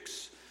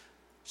 36,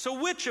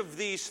 so which of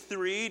these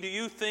 3 do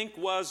you think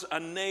was a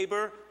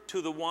neighbor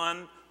to the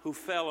one who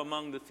fell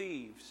among the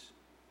thieves?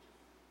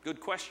 Good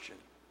question.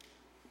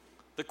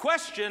 The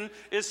question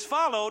is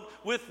followed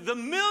with the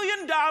 $1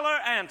 million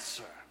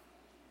answer.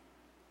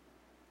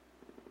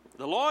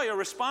 The lawyer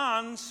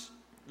responds,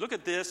 look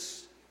at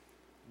this,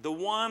 the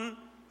one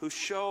who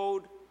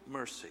showed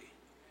mercy.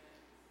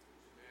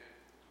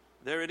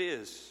 There it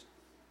is.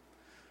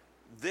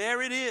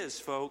 There it is,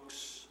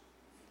 folks.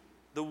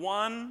 The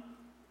one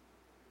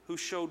who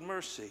showed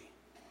mercy.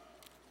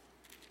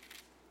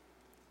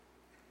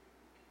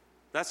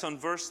 That's on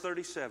verse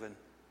 37.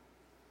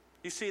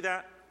 You see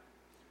that?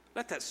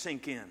 Let that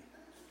sink in.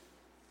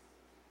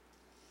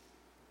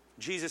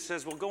 Jesus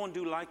says, well, go and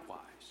do likewise.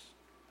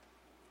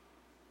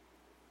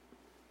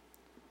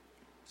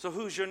 So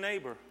who's your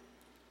neighbor?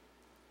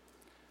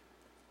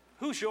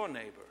 Who's your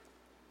neighbor?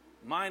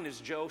 Mine is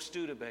Joe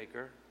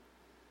Studebaker.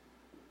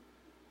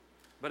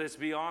 But it's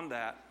beyond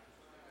that.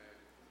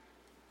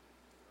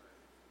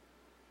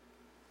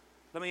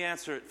 Let me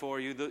answer it for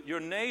you.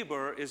 Your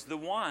neighbor is the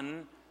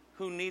one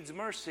who needs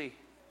mercy.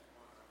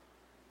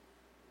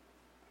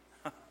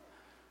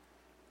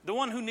 The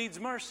one who needs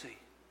mercy.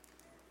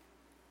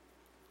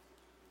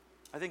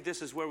 I think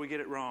this is where we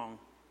get it wrong.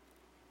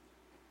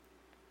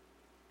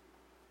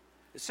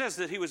 It says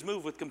that he was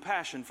moved with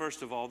compassion,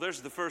 first of all.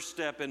 There's the first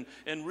step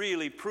in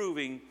really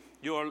proving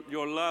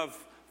your love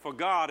for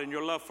God and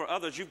your love for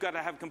others. You've got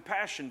to have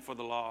compassion for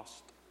the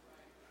lost.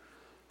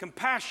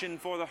 Compassion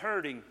for the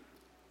hurting.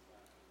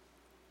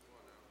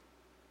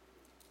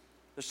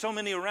 There's so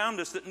many around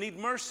us that need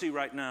mercy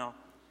right now.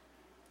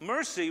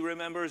 Mercy,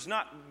 remember, is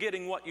not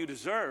getting what you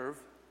deserve.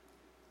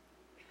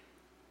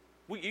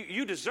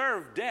 You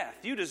deserve death.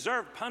 You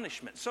deserve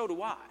punishment. So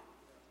do I.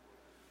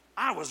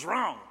 I was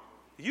wrong.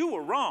 You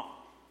were wrong.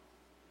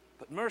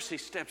 But mercy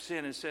steps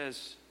in and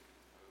says,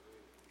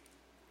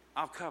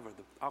 I'll cover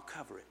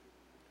it.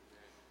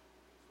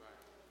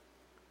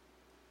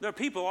 There are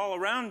people all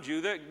around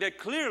you that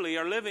clearly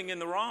are living in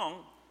the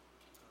wrong.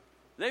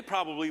 They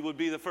probably would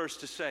be the first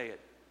to say it.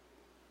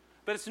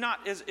 But it's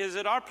not, is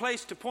it our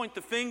place to point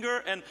the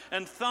finger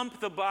and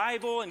thump the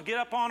Bible and get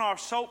up on our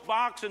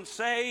soapbox and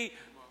say,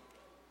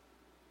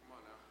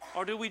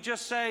 or do we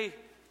just say,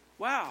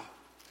 wow,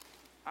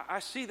 I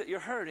see that you're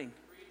hurting.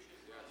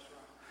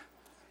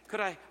 Could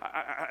I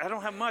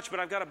don't have much, but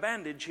I've got a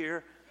bandage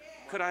here.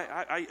 Could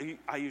I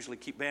usually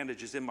keep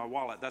bandages in my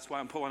wallet. That's why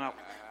I'm pulling out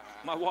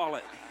my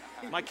wallet.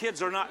 My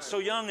kids are not so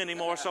young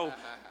anymore, so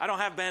I don't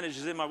have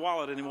bandages in my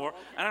wallet anymore.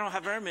 And I don't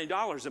have very many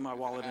dollars in my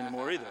wallet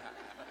anymore either.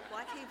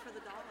 Well, I came for the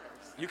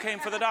dollars. You came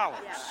for the dollars.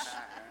 Yes.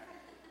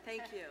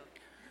 Thank you.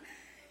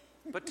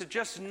 But to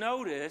just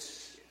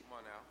notice,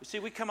 you see,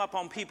 we come up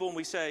on people and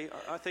we say,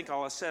 I think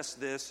I'll assess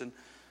this, and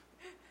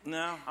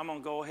no, I'm going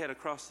to go ahead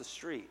across the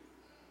street.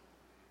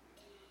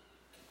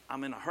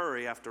 I'm in a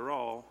hurry after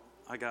all.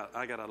 I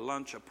got a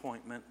lunch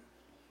appointment.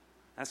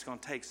 That's going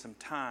to take some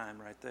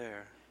time right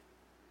there.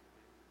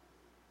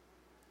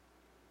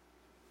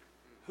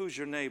 Who's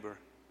your neighbor?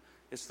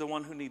 It's the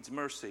one who needs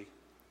mercy.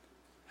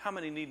 How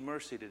many need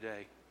mercy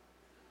today?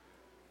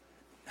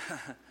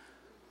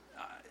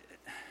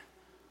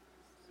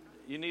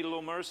 You need a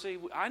little mercy?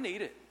 I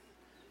need it.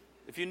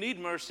 If you need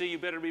mercy, you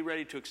better be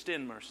ready to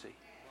extend mercy.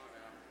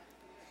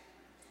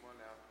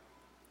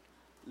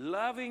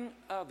 Loving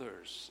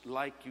others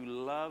like you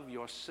love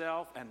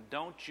yourself, and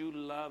don't you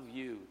love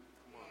you?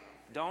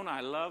 Don't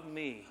I love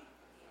me?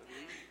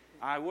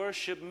 I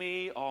worship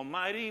me,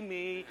 almighty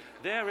me,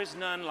 there is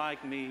none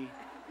like me.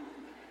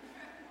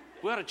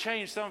 We ought to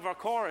change some of our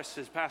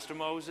choruses, Pastor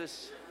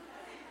Moses.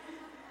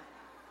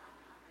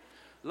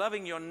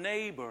 Loving your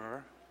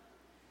neighbor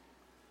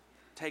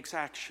takes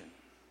action.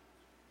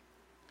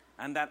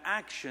 And that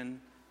action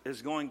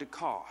is going to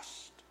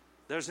cost.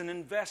 There's an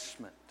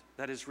investment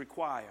that is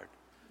required.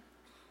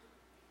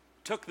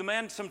 Took the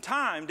man some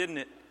time, didn't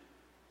it?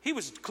 He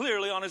was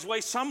clearly on his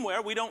way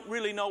somewhere. We don't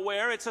really know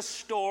where. It's a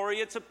story.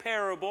 It's a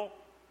parable.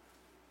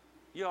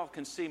 You all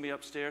can see me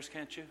upstairs,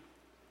 can't you?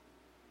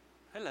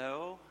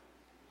 Hello.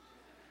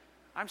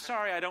 I'm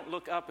sorry I don't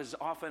look up as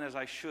often as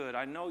I should.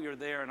 I know you're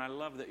there, and I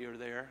love that you're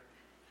there.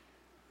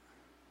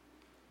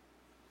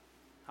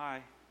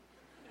 Hi.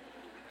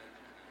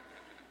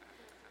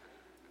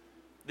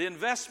 The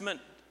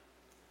investment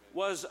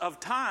was of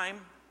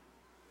time.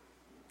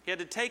 He had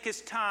to take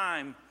his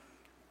time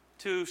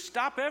to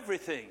stop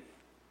everything,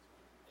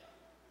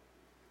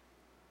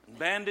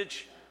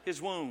 bandage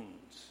his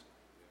wounds,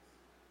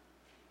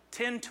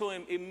 tend to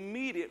him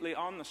immediately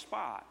on the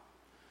spot.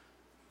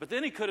 But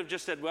then he could have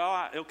just said, well,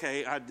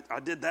 I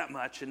did that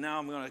much, and now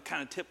I'm going to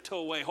kind of tiptoe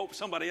away, hope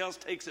somebody else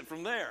takes it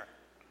from there.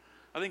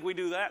 I think we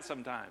do that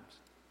sometimes.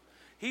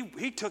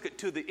 He took it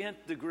to the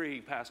nth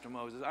degree, Pastor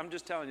Moses. I'm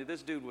just telling you,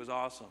 this dude was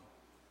awesome.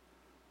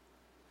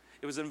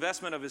 It was an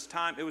investment of his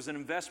time. It was an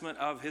investment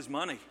of his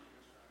money.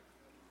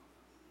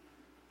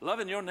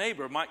 Loving your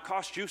neighbor might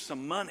cost you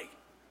some money.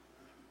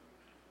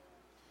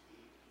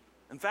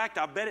 In fact,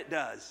 I bet it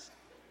does.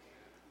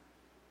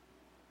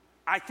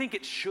 I think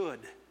it should.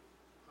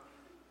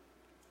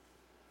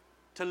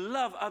 To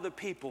love other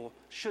people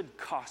should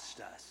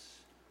cost us.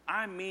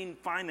 I mean,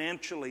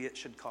 financially, it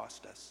should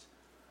cost us.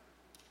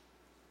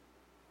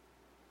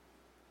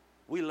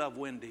 We love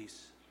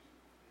Wendy's.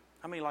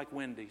 How many like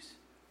Wendy's?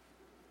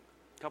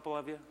 A couple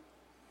of you?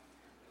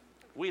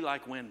 We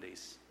like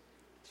Wendy's.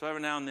 So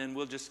every now and then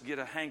we'll just get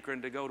a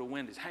hankering to go to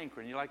Wendy's.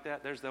 Hankering, you like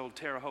that? There's the old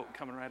Terre Haute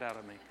coming right out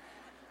of me.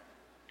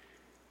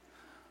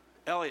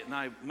 Elliot and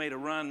I made a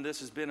run. This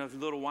has been a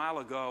little while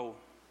ago.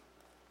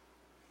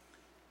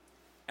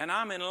 And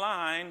I'm in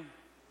line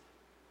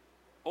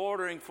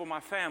ordering for my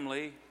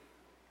family.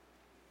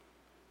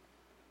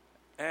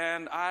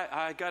 And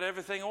I got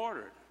everything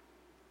ordered.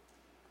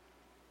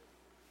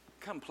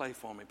 Come play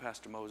for me,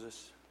 Pastor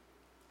Moses.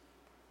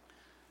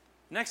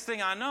 Next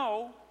thing I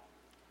know,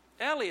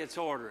 Elliot's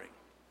ordering.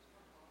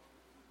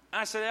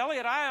 I said,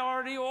 Elliot, I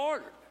already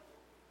ordered.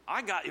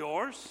 I got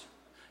yours.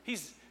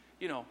 He's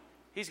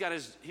got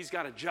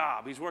a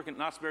job. He's working at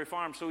Knott's Berry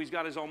Farm, so he's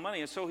got his own money.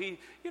 And so he's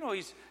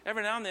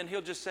every now and then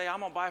he'll just say,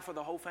 I'm going to buy for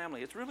the whole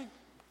family. It's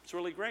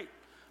really great.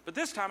 But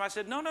this time I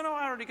said, no,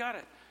 I already got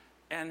it.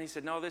 And he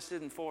said, no, this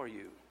isn't for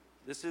you.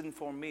 This isn't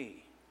for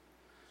me.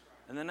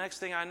 And the next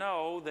thing I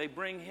know, they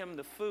bring him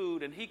the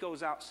food, and he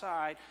goes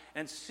outside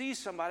and sees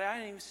somebody I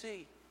didn't even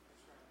see.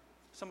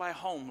 Somebody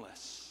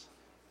homeless.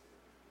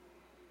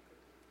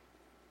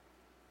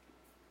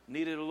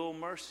 Needed a little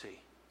mercy.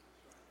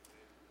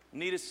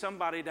 Needed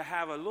somebody to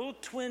have a little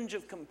twinge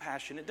of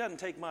compassion. It doesn't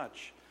take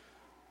much.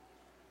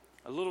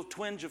 A little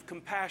twinge of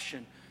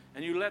compassion.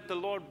 And you let the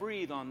Lord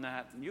breathe on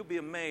that, and you'll be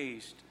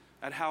amazed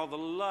at how the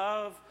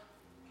love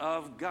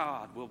of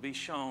God will be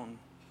shown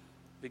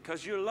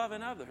because you're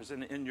loving others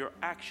and your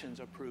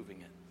actions are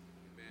proving it.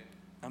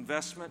 Amen.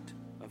 Investment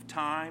of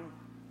time,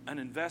 an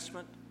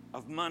investment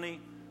of money,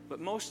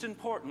 but most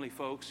importantly,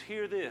 folks,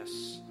 hear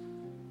this.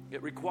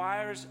 It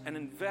requires an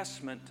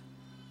investment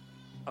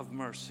of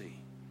mercy.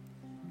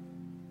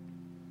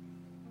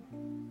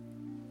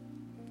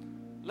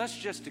 Let's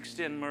just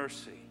extend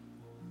mercy.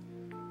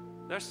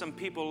 There's some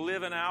people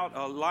living out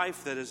a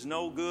life that is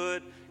no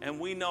good, and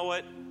we know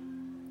it,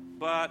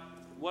 but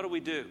what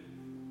do?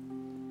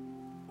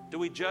 Do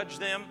we judge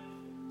them?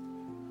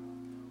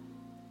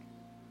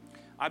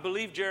 I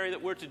believe, Jerry,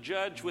 that we're to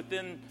judge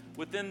within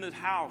the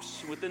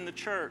house, within the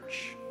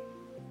church.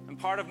 And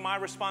part of my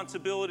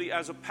responsibility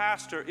as a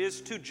pastor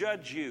is to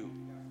judge you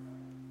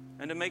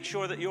and to make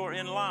sure that you're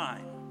in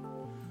line.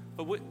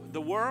 But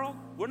the world,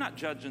 we're not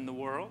judging the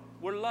world.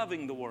 We're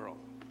loving the world.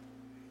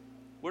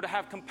 We're to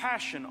have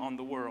compassion on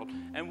the world.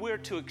 And we're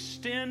to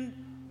extend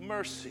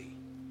mercy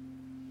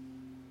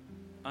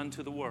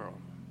unto the world.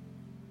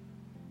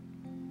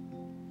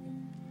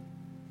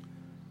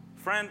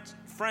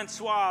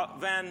 Francois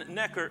van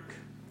Niekerk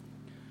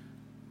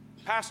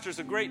pastors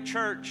a great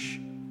church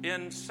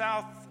in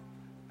South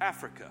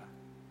Africa.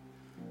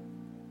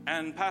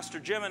 And Pastor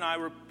Jim and I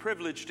were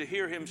privileged to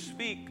hear him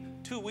speak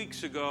 2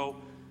 weeks ago.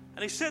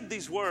 And he said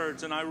these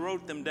words, and I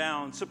wrote them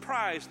down.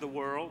 Surprise the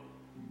world.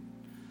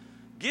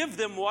 Give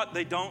them what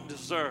they don't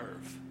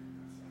deserve.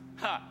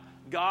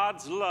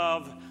 God's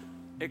love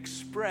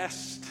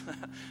expressed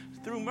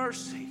through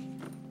mercy.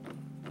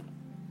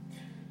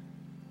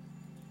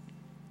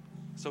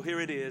 So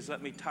here it is.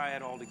 Let me tie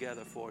it all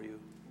together for you.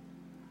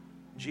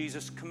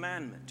 Jesus'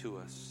 commandment to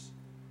us.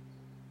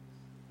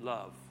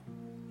 Love.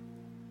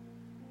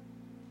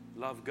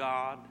 Love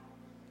God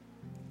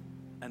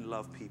and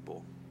love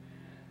people.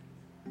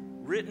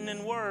 Written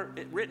in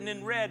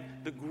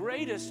red, the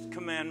greatest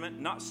commandment,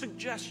 not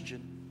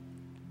suggestion,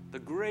 the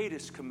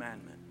greatest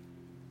commandment.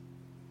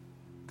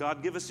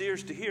 God, give us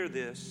ears to hear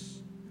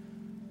this,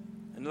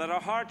 and let our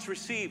hearts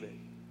receive it.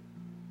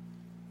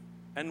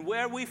 And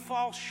where we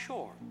fall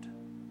short,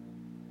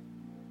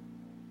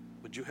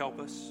 would you help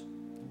us?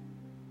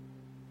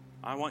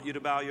 I want you to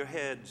bow your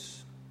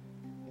heads.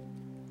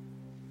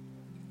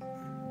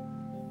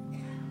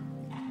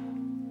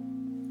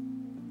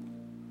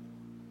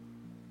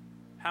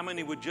 How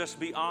many would just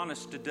be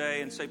honest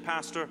today and say,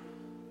 Pastor,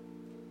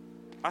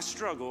 I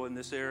struggle in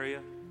this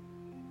area.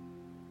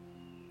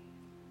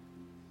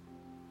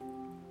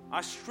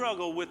 I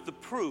struggle with the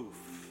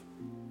proof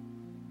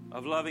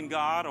of loving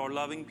God or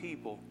loving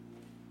people.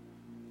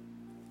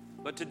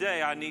 But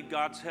today I need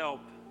God's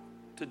help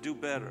to do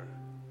better.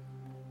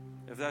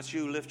 If that's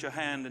you, lift your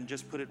hand and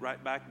just put it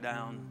right back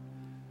down.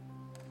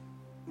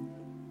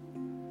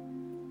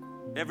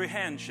 Every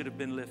hand should have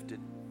been lifted.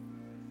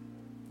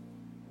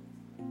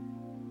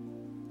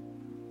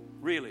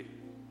 Really,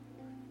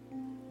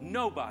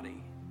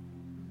 nobody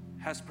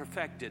has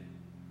perfected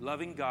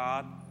loving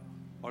God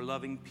or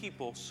loving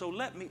people. So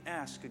let me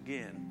ask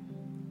again,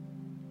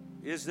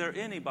 is there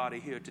anybody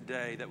here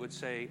today that would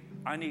say,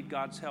 I need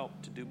God's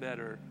help to do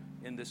better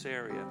in this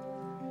area?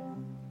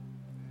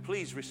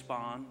 Please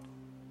respond.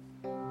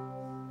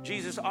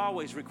 Jesus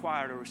always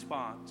required a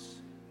response.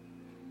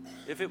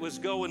 If it was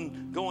go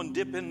and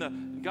dip in the,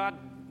 God,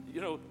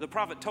 the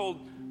prophet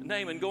told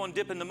Naaman, go and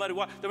dip in the muddy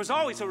water. There was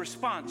always a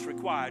response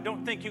required.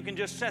 Don't think you can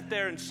just sit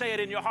there and say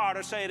it in your heart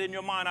or say it in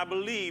your mind. I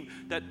believe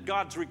that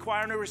God's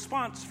requiring a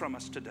response from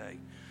us today.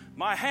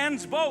 My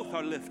hands both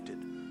are lifted.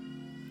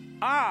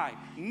 I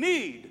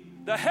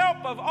need the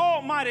help of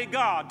Almighty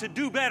God to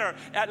do better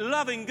at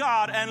loving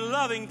God and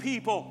loving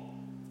people.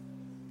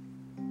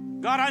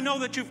 God, I know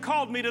that you've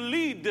called me to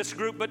lead this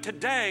group, but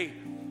today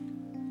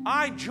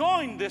I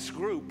joined this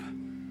group.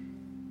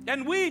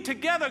 And we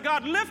together,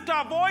 God, lift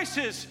our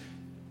voices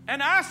and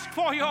ask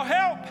for your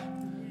help.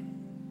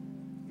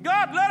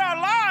 God, let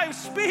our lives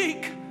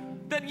speak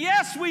that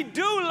yes, we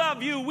do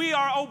love you. We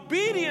are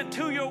obedient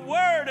to your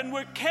word, and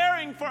we're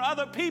caring for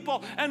other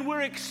people, and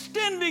we're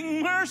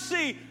extending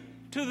mercy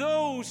to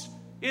those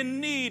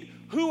in need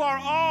who are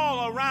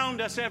all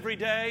around us every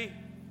day.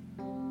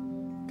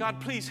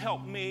 God, please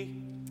help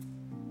me.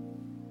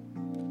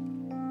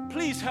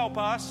 Please help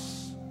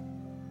us.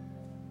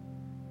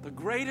 The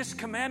greatest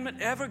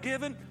commandment ever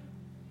given.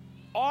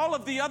 All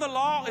of the other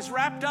law is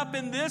wrapped up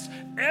in this.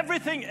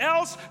 Everything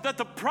else that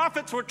the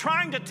prophets were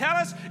trying to tell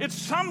us, it's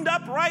summed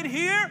up right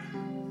here.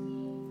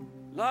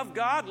 Love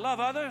God, love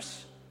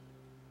others.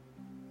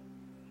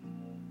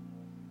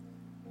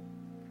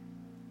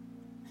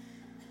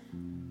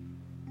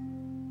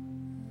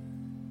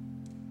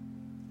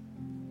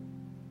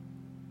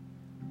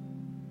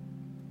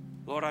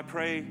 Lord, I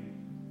pray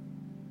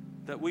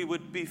that we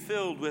would be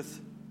filled with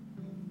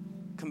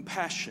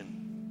compassion.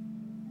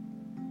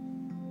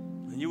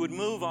 And you would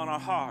move on our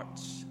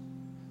hearts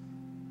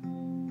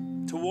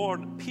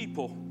toward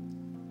people.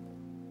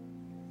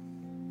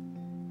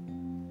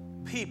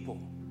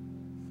 People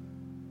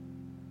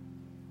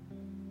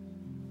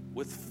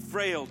with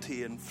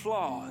frailty and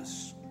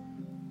flaws.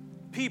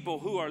 People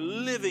who are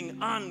living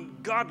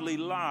ungodly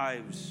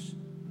lives.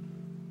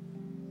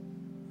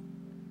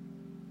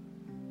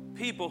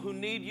 People who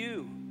need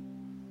you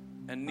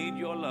and need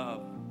your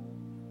love.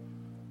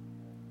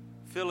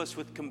 Fill us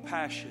with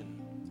compassion.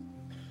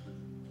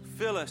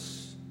 Fill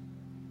us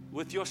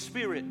with your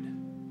Spirit.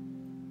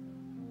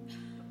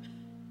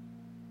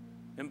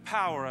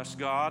 Empower us,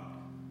 God,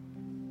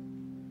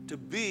 to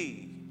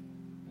be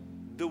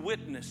the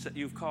witness that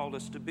you've called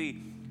us to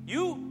be.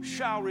 You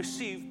shall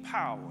receive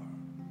power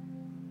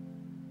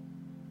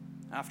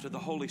after the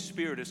Holy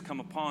Spirit has come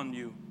upon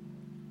you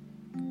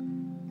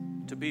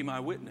to be my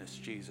witness,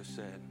 Jesus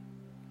said.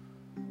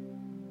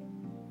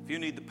 If you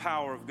need the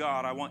power of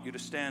God, I want you to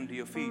stand to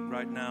your feet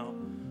right now.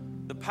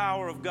 The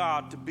power of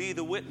God to be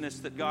the witness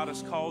that God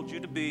has called you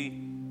to be.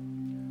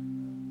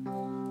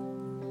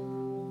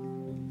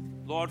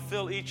 Lord,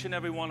 fill each and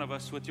every one of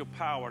us with your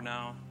power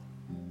now.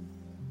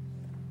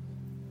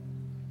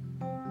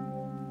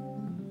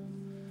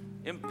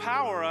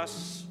 Empower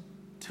us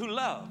to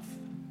love.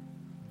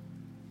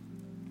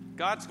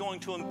 God's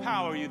going to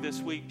empower you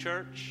this week,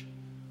 church,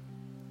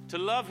 to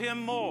love him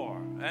more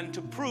and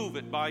to prove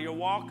it by your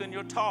walk and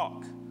your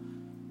talk.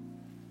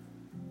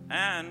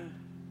 And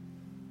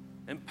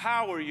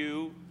empower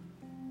you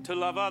to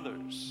love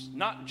others,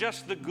 not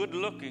just the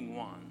good-looking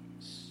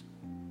ones.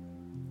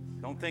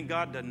 Don't think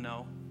God doesn't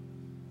know.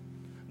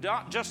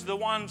 Not just the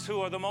ones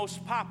who are the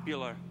most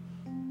popular,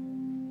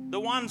 the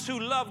ones who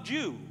loved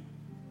you,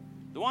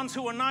 the ones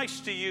who are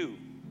nice to you.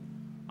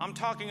 I'm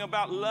talking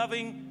about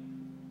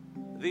loving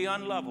the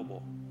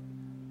unlovable.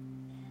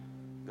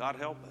 God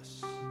help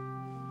us.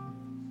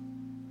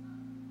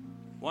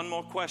 One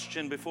more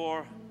question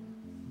before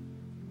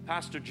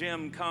Pastor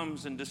Jim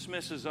comes and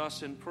dismisses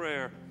us in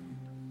prayer.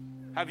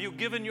 Have you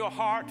given your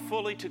heart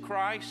fully to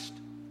Christ?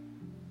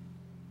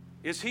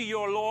 Is he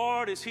your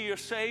Lord? Is he your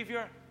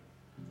Savior?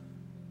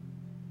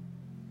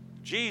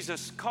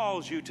 Jesus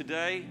calls you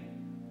today.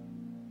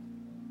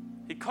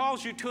 He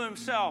calls you to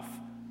himself,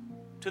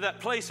 to that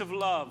place of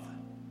love.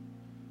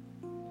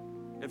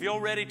 If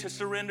you're ready to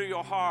surrender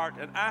your heart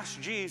and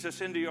ask Jesus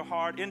into your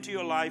heart, into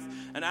your life,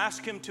 and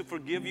ask him to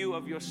forgive you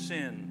of your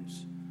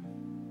sins,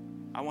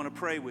 I want to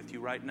pray with you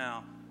right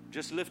now.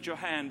 Just lift your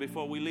hand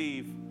before we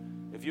leave.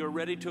 If you're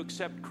ready to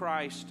accept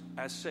Christ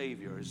as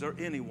Savior, is there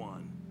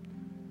anyone?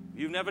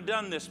 You've never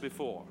done this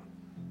before.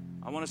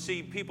 I want to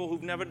see people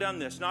who've never done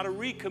this. Not a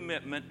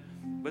recommitment,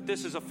 but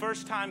this is a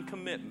first-time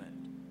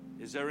commitment.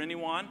 Is there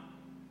anyone?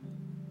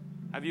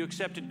 Have you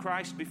accepted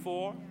Christ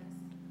before?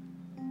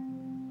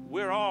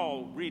 We're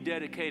all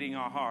rededicating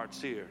our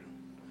hearts here.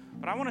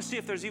 But I want to see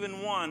if there's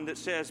even one that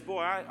says,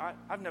 boy,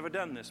 I've never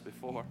done this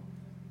before.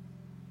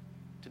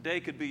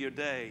 Today could be your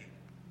day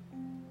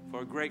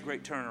for a great,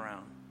 great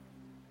turnaround.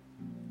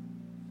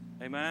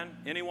 Amen?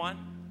 Anyone?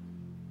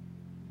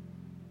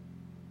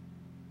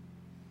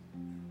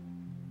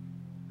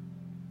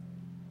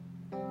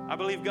 I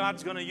believe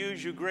God's going to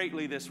use you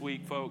greatly this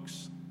week,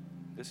 folks.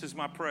 This is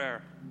my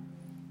prayer.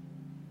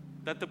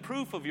 That the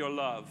proof of your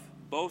love,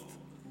 both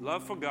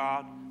love for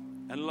God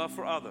and love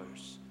for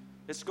others,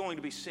 it's going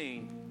to be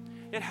seen.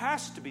 It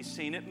has to be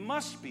seen. It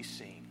must be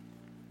seen.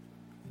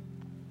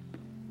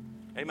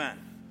 Amen.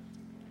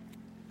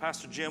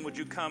 Pastor Jim, would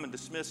you come and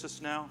dismiss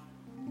us now?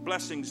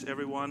 Blessings,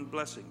 everyone.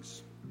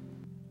 Blessings.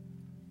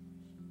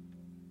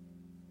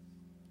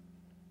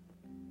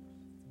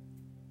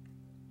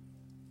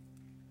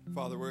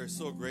 Father, we're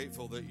so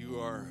grateful that you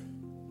are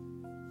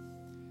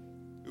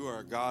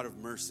a God of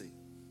mercy.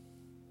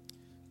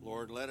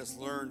 Lord, let us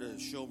learn to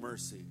show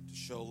mercy, to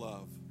show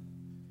love.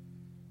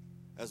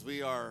 As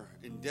we are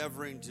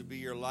endeavoring to be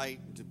your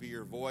light and to be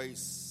your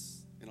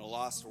voice in a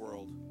lost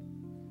world,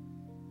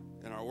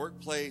 in our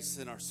workplace,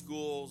 in our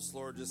schools,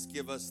 Lord, just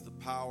give us the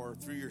power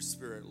through your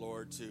Spirit,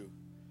 Lord, to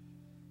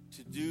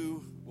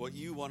do what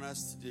you want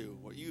us to do,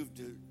 what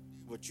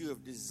you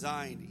have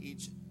designed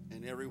each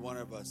and every one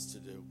of us to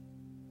do.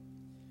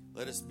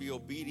 Let us be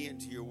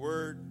obedient to your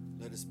word.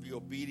 Let us be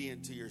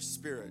obedient to your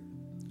Spirit.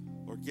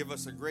 Lord, give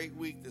us a great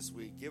week this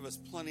week. Give us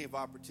plenty of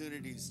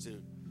opportunities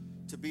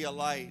to be a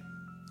light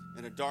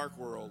in a dark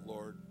world,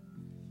 Lord.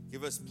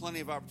 Give us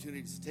plenty of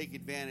opportunities to take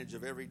advantage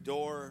of every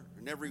door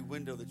and every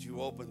window that you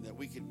open, that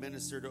we can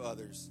minister to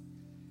others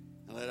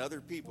and let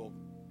other people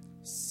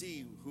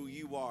see who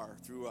you are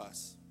through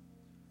us.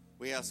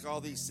 We ask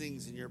all these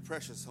things in your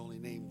precious holy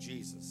name,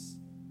 Jesus.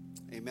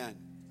 Amen.